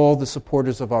thank all the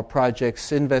supporters of our project,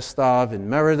 Sinvestav in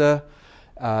Merida.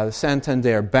 The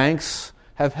Santander banks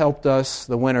have helped us.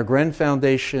 The Wenner Gren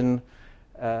Foundation,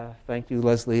 thank you,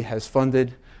 Leslie, has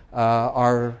funded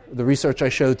the research I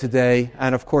showed today.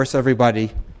 And, of course,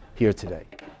 everybody here today.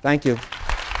 Thank you.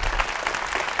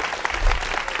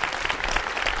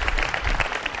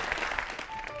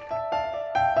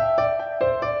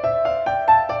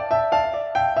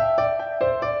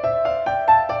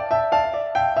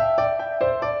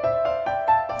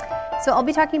 So I'll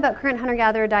be talking about current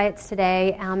hunter-gatherer diets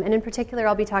today, and in particular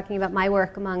I'll be talking about my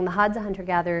work among the Hadza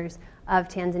hunter-gatherers of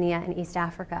Tanzania and East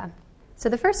Africa. So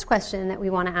the first question that we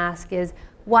want to ask is,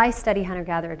 why study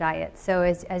hunter-gatherer diets? So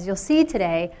as you'll see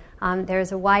today,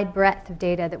 there's a wide breadth of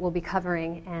data that we'll be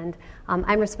covering, and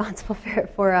I'm responsible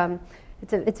for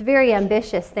it's a very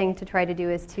ambitious thing to try to do,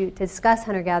 is to discuss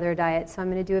hunter-gatherer diets. So I'm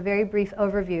going to do a very brief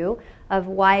overview of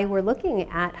why we're looking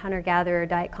at hunter-gatherer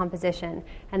diet composition,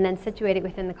 and then situate it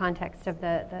within the context of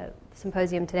the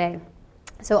symposium today.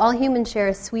 So all humans share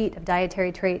a suite of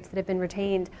dietary traits that have been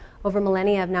retained over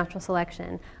millennia of natural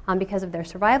selection because of their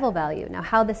survival value. Now,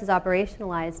 how this is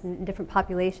operationalized in different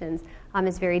populations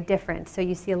is very different. So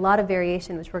you see a lot of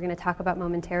variation, which we're going to talk about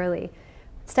momentarily.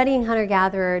 Studying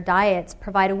hunter-gatherer diets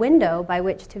provide a window by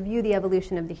which to view the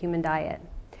evolution of the human diet.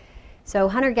 So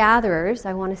hunter-gatherers,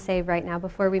 I want to say right now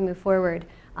before we move forward,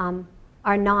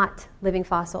 are not living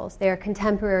fossils. They are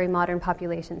contemporary modern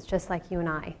populations, just like you and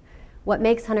I. What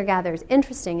makes hunter-gatherers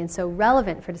interesting and so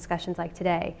relevant for discussions like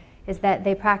today is that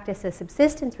they practice a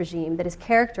subsistence regime that has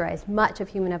characterized much of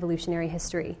human evolutionary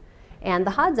history. And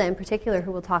the Hadza in particular,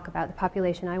 who we'll talk about, the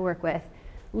population I work with,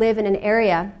 live in an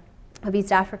area of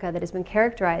East Africa that has been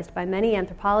characterized by many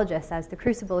anthropologists as the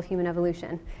crucible of human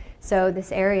evolution. So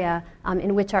this area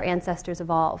in which our ancestors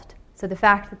evolved. So the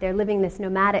fact that they're living this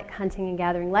nomadic hunting and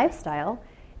gathering lifestyle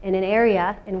in an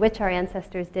area in which our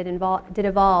ancestors did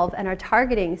evolve and are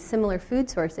targeting similar food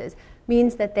sources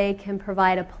means that they can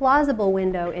provide a plausible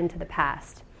window into the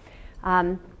past.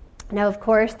 Now, of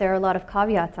course, there are a lot of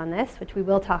caveats on this, which we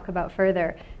will talk about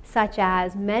further, such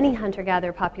as many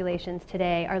hunter-gatherer populations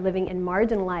today are living in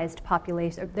marginalized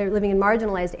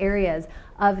areas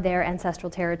of their ancestral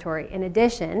territory. In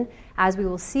addition, as we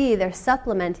will see, they're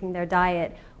supplementing their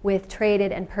diet with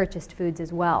traded and purchased foods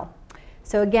as well.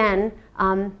 So again,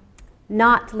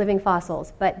 not living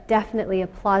fossils, but definitely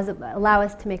allow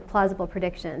us to make plausible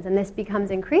predictions. And this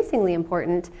becomes increasingly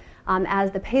important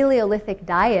as the Paleolithic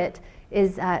diet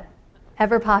is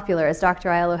ever popular, as Dr.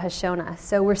 Aiello has shown us.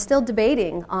 So we're still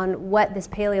debating on what this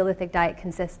Paleolithic diet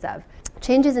consists of.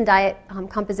 Changes in diet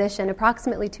composition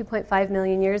approximately 2.5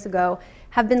 million years ago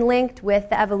have been linked with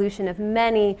the evolution of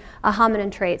many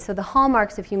hominin traits, so the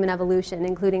hallmarks of human evolution,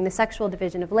 including the sexual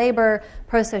division of labor,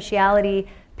 prosociality,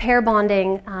 pair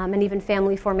bonding, and even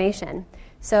family formation.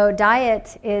 So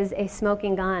diet is a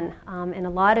smoking gun in a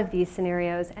lot of these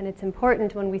scenarios, and it's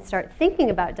important when we start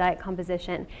thinking about diet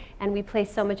composition and we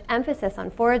place so much emphasis on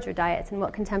forager diets and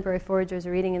what contemporary foragers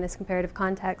are eating in this comparative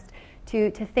context to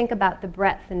think about the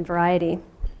breadth and variety.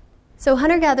 So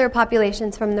hunter-gatherer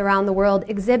populations from around the world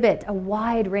exhibit a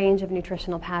wide range of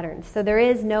nutritional patterns. So there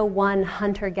is no one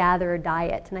hunter-gatherer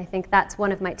diet, and I think that's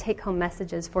one of my take-home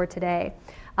messages for today.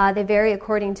 They vary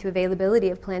according to availability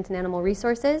of plant and animal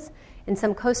resources. In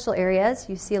some coastal areas,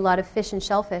 you see a lot of fish and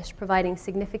shellfish providing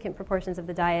significant proportions of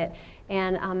the diet,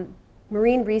 and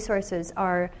marine resources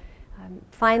are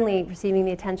finally receiving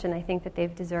the attention I think that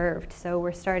they've deserved. So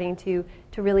we're starting to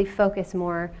really focus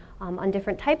more on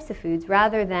different types of foods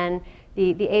rather than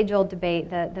the age-old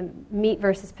debate, the meat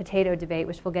versus potato debate,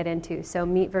 which we'll get into. So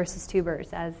meat versus tubers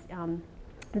as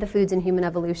the foods in human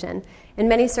evolution. In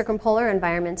many circumpolar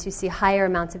environments, you see higher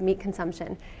amounts of meat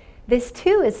consumption. This,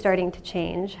 too, is starting to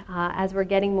change as we're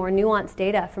getting more nuanced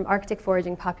data from Arctic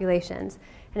foraging populations.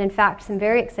 And in fact, some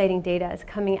very exciting data is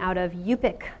coming out of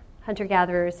Yupik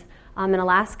hunter-gatherers in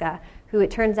Alaska, who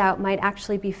it turns out might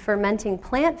actually be fermenting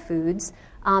plant foods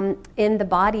in the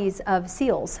bodies of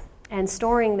seals and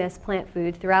storing this plant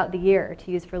food throughout the year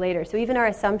to use for later. So even our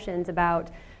assumptions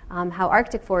about how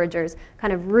Arctic foragers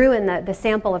kind of ruin the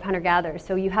sample of hunter-gatherers.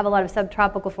 So you have a lot of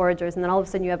subtropical foragers, and then all of a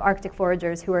sudden you have Arctic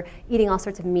foragers who are eating all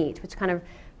sorts of meat, which kind of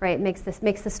makes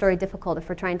the story difficult if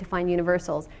we're trying to find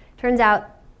universals. Turns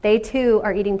out they too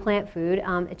are eating plant food.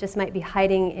 It just might be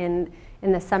hiding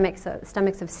in the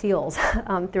stomachs of seals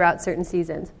throughout certain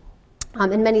seasons.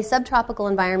 In many subtropical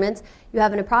environments, you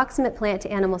have an approximate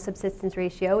plant-to-animal subsistence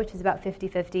ratio, which is about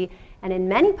 50-50, and in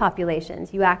many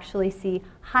populations, you actually see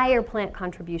higher plant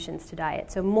contributions to diet,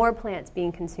 so more plants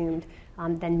being consumed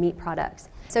than meat products.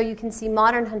 So you can see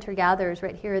modern hunter-gatherers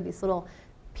right here, these little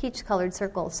peach-colored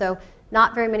circles, so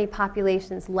not very many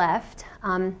populations left,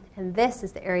 and this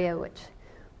is the area which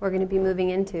we're going to be moving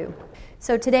into.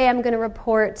 So today I'm going to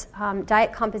report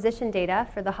diet composition data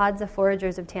for the Hadza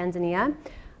foragers of Tanzania.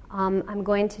 I'm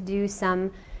going to do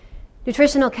some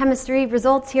nutritional chemistry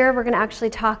results here. We're going to actually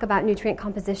talk about nutrient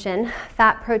composition,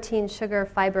 fat, protein, sugar,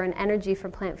 fiber, and energy for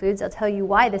plant foods. I'll tell you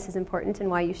why this is important and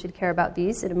why you should care about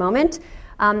these in a moment.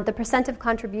 The percent of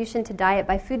contribution to diet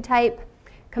by food type,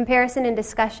 comparison and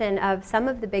discussion of some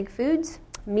of the big foods,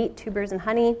 meat, tubers, and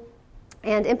honey,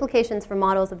 and implications for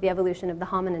models of the evolution of the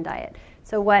hominin diet.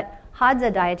 So what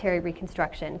Hadza dietary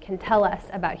reconstruction can tell us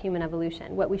about human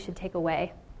evolution, what we should take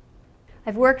away.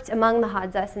 I've worked among the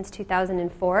Hadza since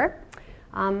 2004.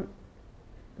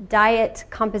 Diet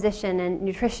composition and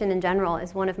nutrition in general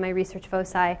is one of my research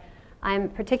foci. I'm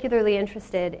particularly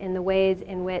interested in the ways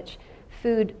in which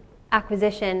food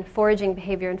acquisition, foraging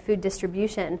behavior, and food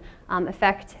distribution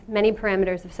affect many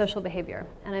parameters of social behavior.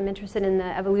 And I'm interested in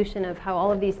the evolution of how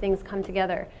all of these things come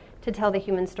together to tell the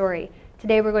human story.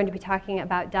 Today we're going to be talking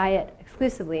about diet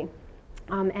exclusively.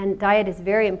 And diet is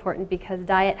very important because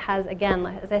diet has, again,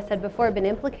 as I said before, been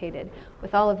implicated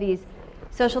with all of these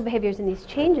social behaviors and these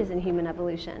changes in human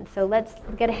evolution. So let's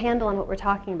get a handle on what we're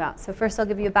talking about. So first I'll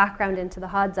give you a background into the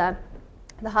Hadza.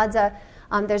 The Hadza,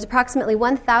 there's approximately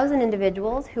 1,000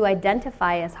 individuals who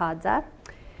identify as Hadza.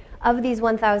 Of these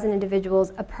 1,000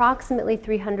 individuals, approximately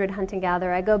 300 hunt and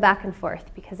gather. I go back and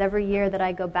forth because every year that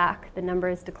I go back, the number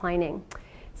is declining.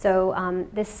 So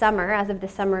this summer, as of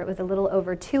this summer, it was a little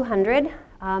over 200,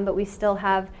 but we still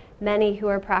have many who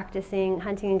are practicing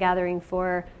hunting and gathering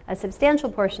for a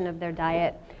substantial portion of their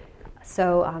diet.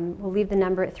 So we'll leave the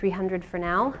number at 300 for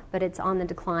now, but it's on the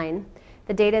decline.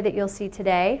 The data that you'll see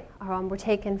today were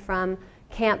taken from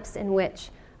camps in which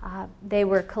they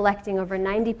were collecting over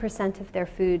 90% of their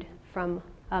food from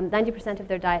 90% of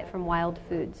their diet from wild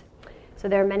foods. So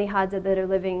there are many Hadza that are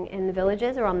living in the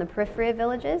villages or on the periphery of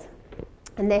villages,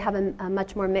 and they have a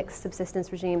much more mixed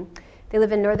subsistence regime. They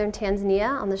live in northern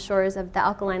Tanzania on the shores of the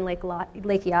alkaline Lake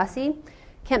Eyasi.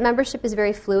 Camp membership is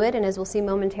very fluid, and as we'll see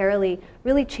momentarily,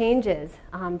 really changes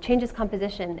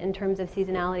composition in terms of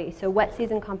seasonality. So wet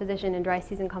season composition and dry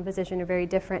season composition are very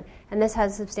different, and this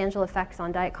has substantial effects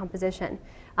on diet composition.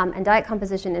 And diet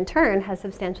composition, in turn, has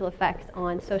substantial effects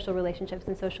on social relationships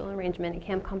and social arrangement and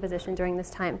camp composition during this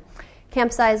time.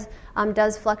 Camp size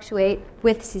does fluctuate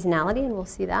with seasonality, and we'll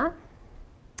see that.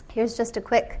 Here's just a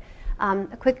quick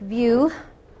view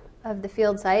of the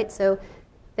field site. So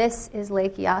this is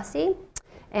Lake Eyasi,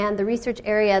 and the research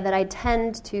area that I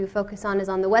tend to focus on is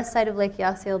on the west side of Lake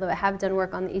Eyasi, although I have done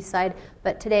work on the east side,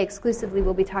 but today exclusively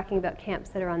we'll be talking about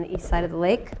camps that are on the east side of the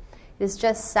lake. It is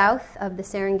just south of the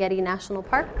Serengeti National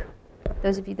Park,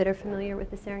 those of you that are familiar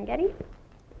with the Serengeti.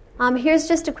 Here's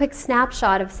just a quick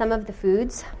snapshot of some of the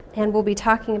foods, and we'll be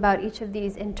talking about each of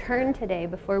these in turn today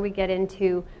before we get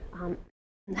into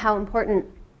how important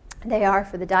they are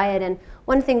for the diet. And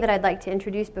one thing that I'd like to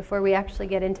introduce before we actually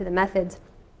get into the methods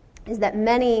is that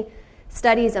many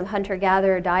studies of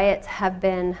hunter-gatherer diets have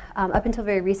been, up until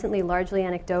very recently, largely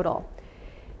anecdotal.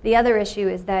 The other issue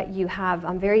is that you have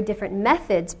very different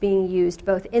methods being used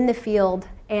both in the field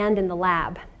and in the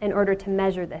lab in order to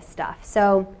measure this stuff.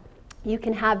 So you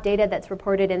can have data that's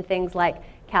reported in things like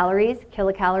calories,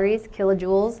 kilocalories,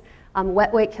 kilojoules,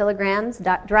 wet weight kilograms,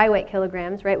 dry weight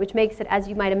kilograms, right, which makes it, as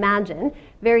you might imagine,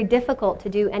 very difficult to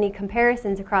do any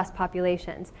comparisons across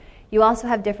populations. You also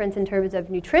have difference in terms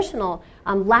of nutritional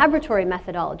laboratory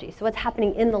methodology. So what's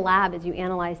happening in the lab as you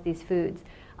analyze these foods.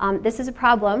 This is a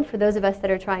problem for those of us that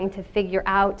are trying to figure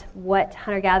out what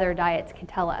hunter-gatherer diets can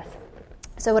tell us.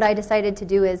 So what I decided to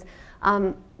do is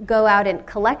go out and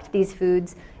collect these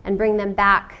foods and bring them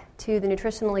back to the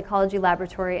Nutritional Ecology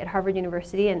Laboratory at Harvard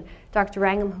University, and Dr.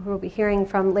 Wrangham, who we'll be hearing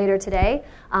from later today,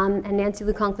 and Nancy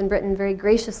Lou Conklin-Britton very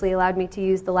graciously allowed me to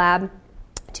use the lab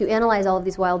to analyze all of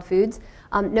these wild foods.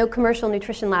 No commercial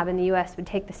nutrition lab in the U.S. would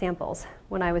take the samples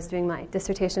when I was doing my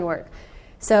dissertation work.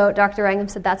 So Dr. Wrangham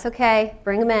said, that's okay,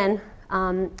 bring them in,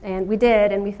 and we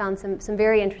did, and we found some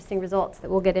very interesting results that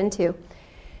we'll get into.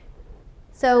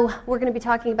 So we're going to be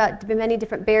talking about many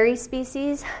different berry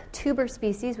species, tuber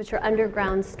species, which are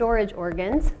underground storage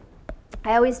organs.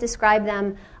 I always describe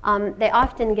them, they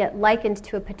often get likened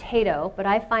to a potato, but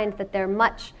I find that they're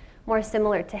much more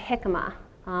similar to jicama,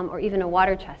 or even a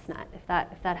water chestnut, if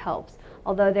that helps,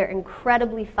 although they're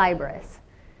incredibly fibrous,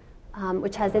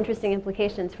 which has interesting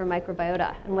implications for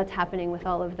microbiota and what's happening with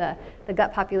all of the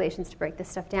gut populations to break this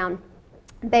stuff down.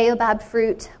 Baobab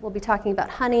fruit, we'll be talking about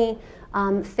honey.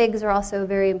 Figs are also a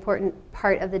very important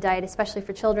part of the diet, especially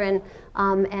for children,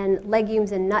 and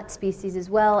legumes and nut species as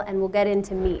well, and we'll get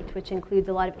into meat, which includes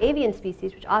a lot of avian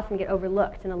species, which often get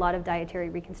overlooked in a lot of dietary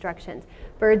reconstructions.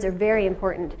 Birds are very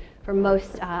important for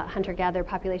most hunter-gatherer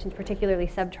populations, particularly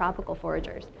subtropical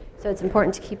foragers, so it's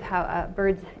important to keep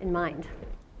birds in mind.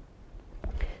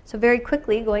 So very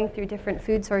quickly, going through different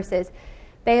food sources,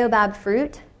 baobab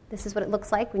fruit. This is what it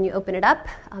looks like when you open it up.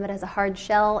 It has a hard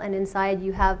shell, and inside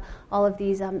you have all of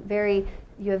these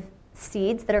you have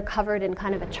seeds that are covered in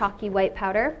kind of a chalky white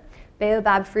powder.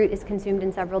 Baobab fruit is consumed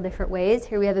in several different ways.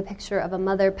 Here we have a picture of a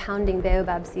mother pounding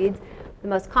baobab seeds. The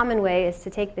most common way is to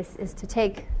take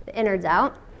the innards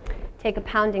out, take a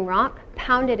pounding rock,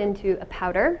 pound it into a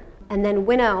powder, and then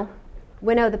winnow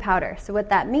the powder. So what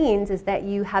that means is that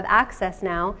you have access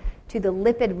now to the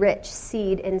lipid-rich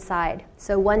seed inside.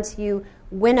 So once you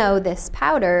winnow this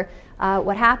powder,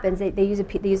 what happens, they use a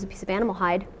piece of animal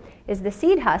hide, is the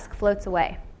seed husk floats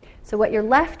away. So what you're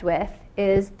left with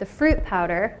is the fruit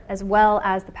powder as well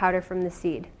as the powder from the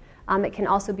seed. It can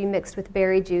also be mixed with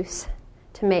berry juice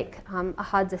to make a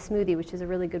hadza smoothie, which is a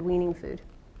really good weaning food.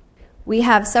 We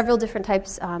have several different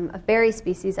types of berry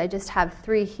species. I just have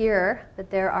 3 here, but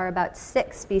there are about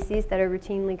 6 species that are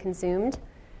routinely consumed.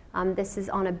 This is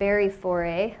on a berry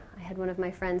foray. I had one of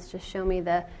my friends just show me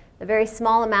the very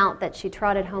small amount that she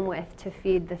trotted home with to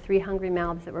feed the 3 hungry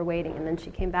mouths that were waiting, and then she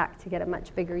came back to get a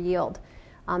much bigger yield.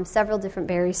 Several different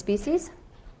berry species.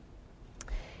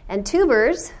 And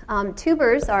tubers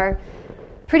are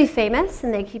pretty famous,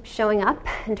 and they keep showing up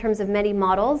in terms of many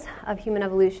models of human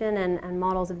evolution and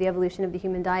models of the evolution of the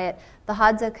human diet. The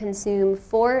hadza consume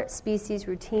 4 species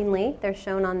routinely. They're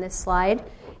shown on this slide.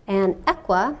 And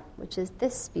equa, which is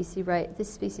this species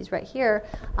right here,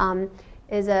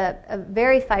 is a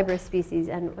very fibrous species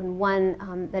and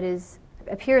one that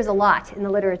appears a lot in the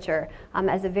literature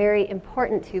as a very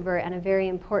important tuber and a very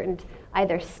important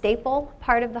either staple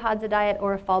part of the hadza diet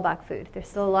or a fallback food. There's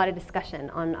still a lot of discussion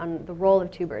on the role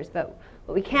of tubers, but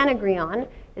what we can agree on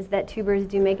is that tubers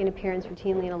do make an appearance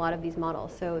routinely in a lot of these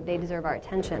models, so they deserve our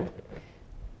attention.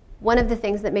 One of the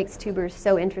things that makes tubers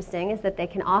so interesting is that they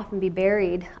can often be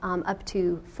buried up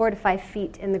to 4 to 5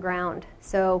 feet in the ground.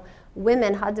 So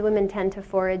hadza women tend to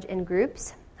forage in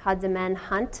groups. Hadza men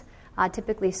hunt,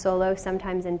 typically solo,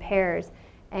 sometimes in pairs.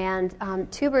 And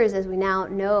tubers, as we now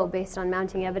know, based on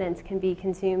mounting evidence, can be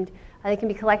consumed. They can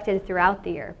be collected throughout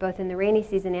the year, both in the rainy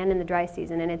season and in the dry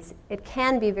season. And it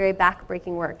can be very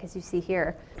back-breaking work, as you see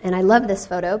here. And I love this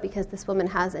photo because this woman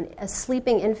has a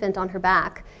sleeping infant on her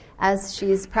back as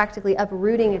she's practically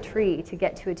uprooting a tree to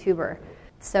get to a tuber.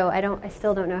 So I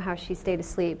still don't know how she stayed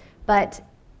asleep. But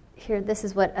here, this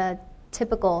is what a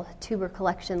typical tuber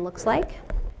collection looks like.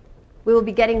 We will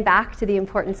be getting back to the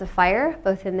importance of fire,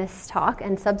 both in this talk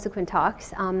and subsequent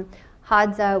talks.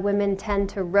 Hadza women tend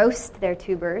to roast their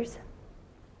tubers,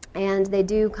 and they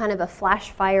do kind of a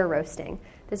flash fire roasting.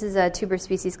 This is a tuber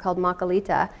species called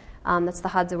Macalita. That's the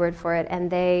Hadza word for it. And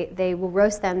they will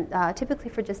roast them typically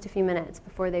for just a few minutes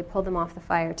before they pull them off the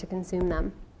fire to consume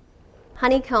them.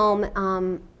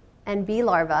 Honeycomb and bee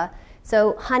larvae.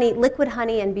 So liquid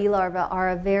honey and bee larvae are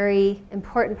a very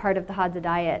important part of the Hadza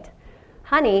diet.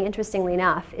 Honey, interestingly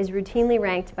enough, is routinely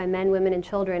ranked by men, women, and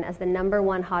children as the number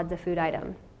one Hadza food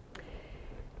item.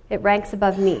 It ranks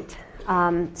above meat.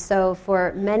 So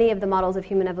for many of the models of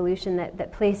human evolution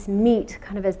that place meat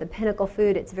kind of as the pinnacle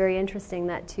food, it's very interesting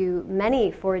that to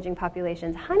many foraging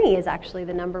populations, honey is actually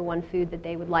the number one food that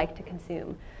they would like to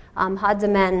consume. Hadza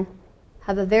men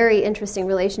have a very interesting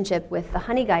relationship with the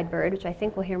honey guide bird, which I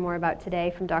think we'll hear more about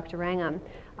today from Dr. Wrangham.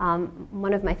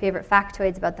 One of my favorite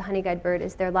factoids about the honey guide bird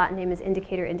is their Latin name is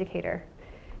indicator.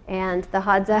 And the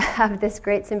Hadza have this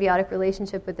great symbiotic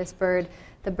relationship with this bird.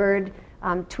 The bird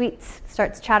tweets,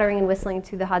 starts chattering and whistling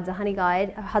to the Hadza honey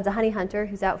guide, a Hadza honey hunter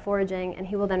who's out foraging, and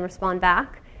he will then respond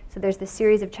back. So there's this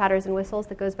series of chatters and whistles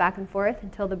that goes back and forth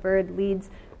until the bird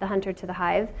leads the hunter to the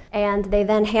hive. And they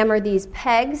then hammer these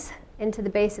pegs into the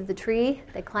base of the tree.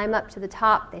 They climb up to the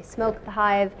top. They smoke the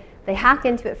hive. They hack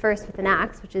into it first with an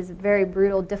axe, which is very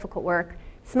brutal, difficult work,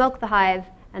 smoke the hive,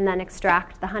 and then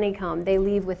extract the honeycomb. They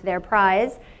leave with their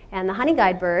prize, and the honey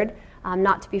guide bird,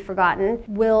 not to be forgotten,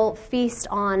 will feast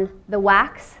on the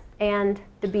wax and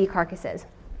the bee carcasses.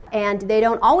 And they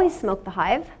don't always smoke the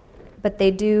hive, but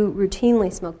they do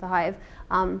routinely smoke the hive.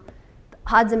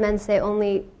 Hadza men say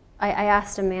only, I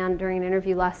asked a man during an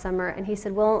interview last summer, and he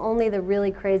said, well, only the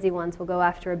really crazy ones will go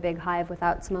after a big hive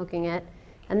without smoking it.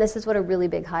 And this is what a really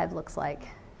big hive looks like.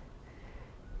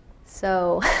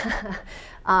 So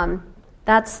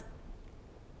that's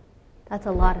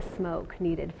a lot of smoke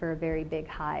needed for a very big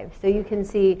hive. So you can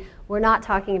see we're not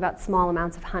talking about small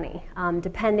amounts of honey.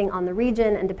 Depending on the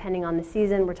region and depending on the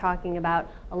season, we're talking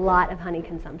about a lot of honey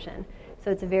consumption.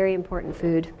 So it's a very important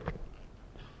food.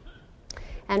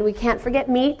 And we can't forget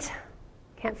meat.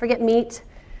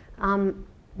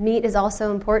 Meat is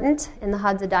also important in the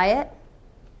Hadza diet.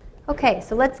 Okay,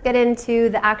 so let's get into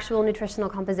the actual nutritional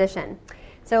composition.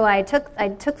 So I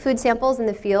took food samples in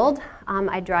the field,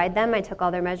 I dried them, I took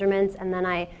all their measurements, and then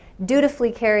I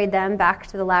dutifully carried them back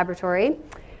to the laboratory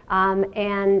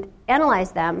and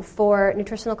analyzed them for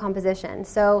nutritional composition.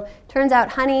 So turns out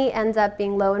honey ends up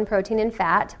being low in protein and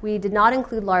fat. We did not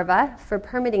include larvae for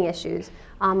permitting issues.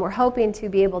 We're hoping to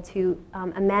be able to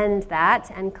amend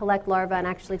that and collect larvae and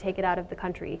actually take it out of the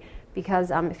country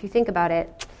because if you think about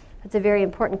it, it's a very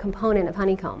important component of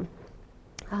honeycomb.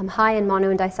 High in mono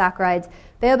and disaccharides.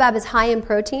 Baobab is high in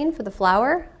protein for the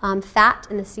flour, fat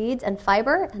in the seeds, and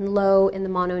fiber, and low in the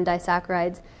mono and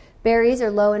disaccharides. Berries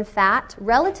are low in fat,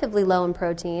 relatively low in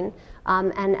protein,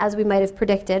 and as we might have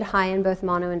predicted, high in both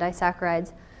mono and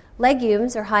disaccharides.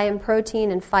 Legumes are high in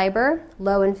protein and fiber,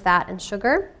 low in fat and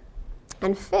sugar.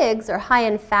 And figs are high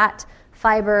in fat,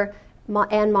 fiber,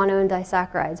 and mono and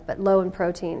disaccharides, but low in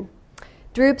protein.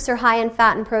 Drupes are high in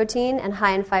fat and protein and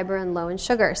high in fiber and low in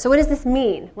sugar. So what does this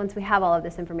mean once we have all of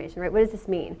this information, right? What does this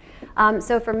mean?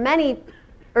 So for many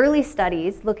early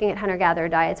studies looking at hunter-gatherer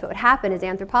diets, what would happen is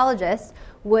anthropologists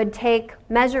would take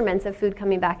measurements of food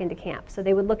coming back into camp. So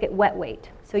they would look at wet weight.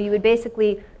 So you would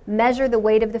basically measure the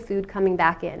weight of the food coming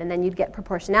back in, and then you'd get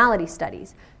proportionality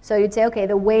studies. So you'd say, okay,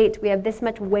 the weight, we have this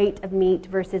much weight of meat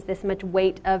versus this much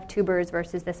weight of tubers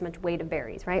versus this much weight of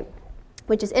berries, right?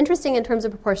 Which is interesting in terms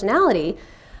of proportionality,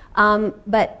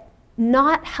 but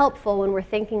not helpful when we're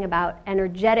thinking about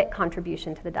energetic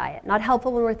contribution to the diet, not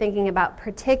helpful when we're thinking about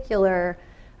particular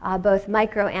both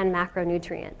micro and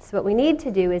macronutrients. What we need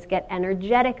to do is get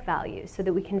energetic values so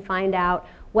that we can find out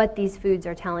what these foods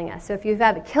are telling us. So if you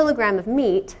have a kilogram of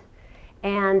meat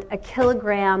and a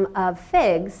kilogram of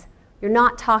figs, you're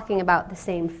not talking about the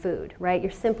same food, right?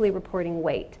 You're simply reporting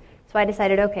weight. So I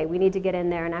decided, okay, we need to get in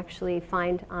there and actually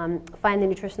find the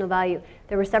nutritional value.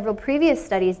 There were several previous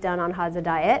studies done on Hadza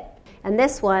diet, and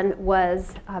this one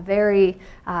was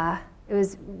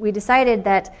we decided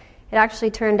that it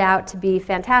actually turned out to be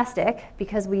fantastic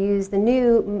because we used the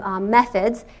new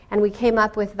methods and we came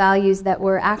up with values that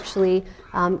were actually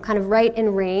kind of right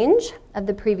in range of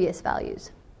the previous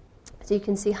values. So you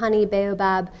can see honey,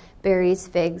 baobab, berries,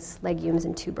 figs, legumes,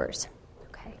 and tubers.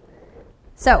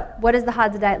 So what does the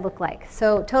Hadza diet look like?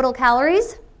 So total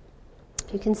calories,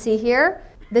 you can see here.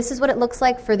 This is what it looks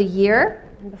like for the year.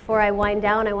 And before I wind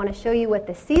down, I want to show you what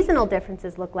the seasonal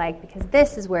differences look like because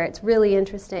this is where it's really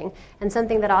interesting and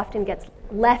something that often gets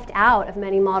left out of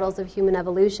many models of human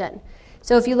evolution.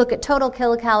 So if you look at total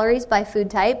kilocalories by food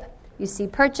type, you see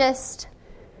purchased,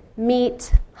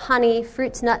 meat, honey,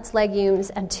 fruits, nuts,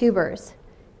 legumes, and tubers.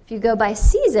 If If you go by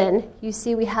season, you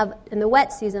see we have, in the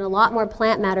wet season, a lot more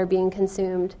plant matter being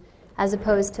consumed as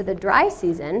opposed to the dry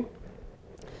season,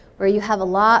 where you have a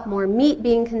lot more meat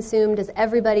being consumed as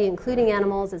everybody, including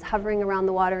animals, is hovering around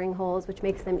the watering holes, which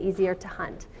makes them easier to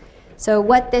hunt. So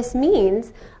what this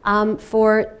means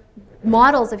for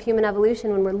models of human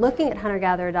evolution when we're looking at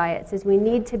hunter-gatherer diets is we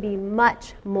need to be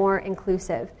much more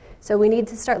inclusive. So we need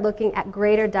to start looking at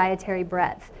greater dietary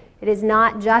breadth. It is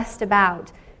not just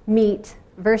about meat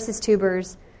versus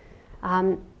tubers.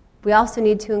 We also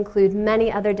need to include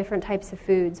many other different types of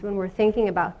foods when we're thinking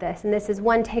about this. And this is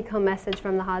one take-home message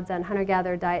from the Hadza and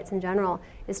hunter-gatherer diets in general,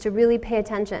 is to really pay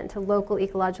attention to local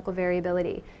ecological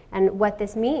variability and what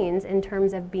this means in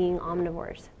terms of being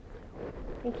omnivores.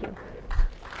 Thank you.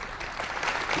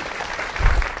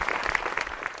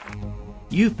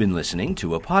 You've been listening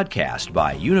to a podcast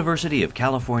by University of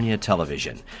California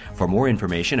Television. For more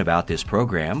information about this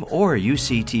program or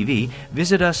UCTV,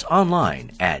 visit us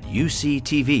online at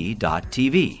uctv.tv.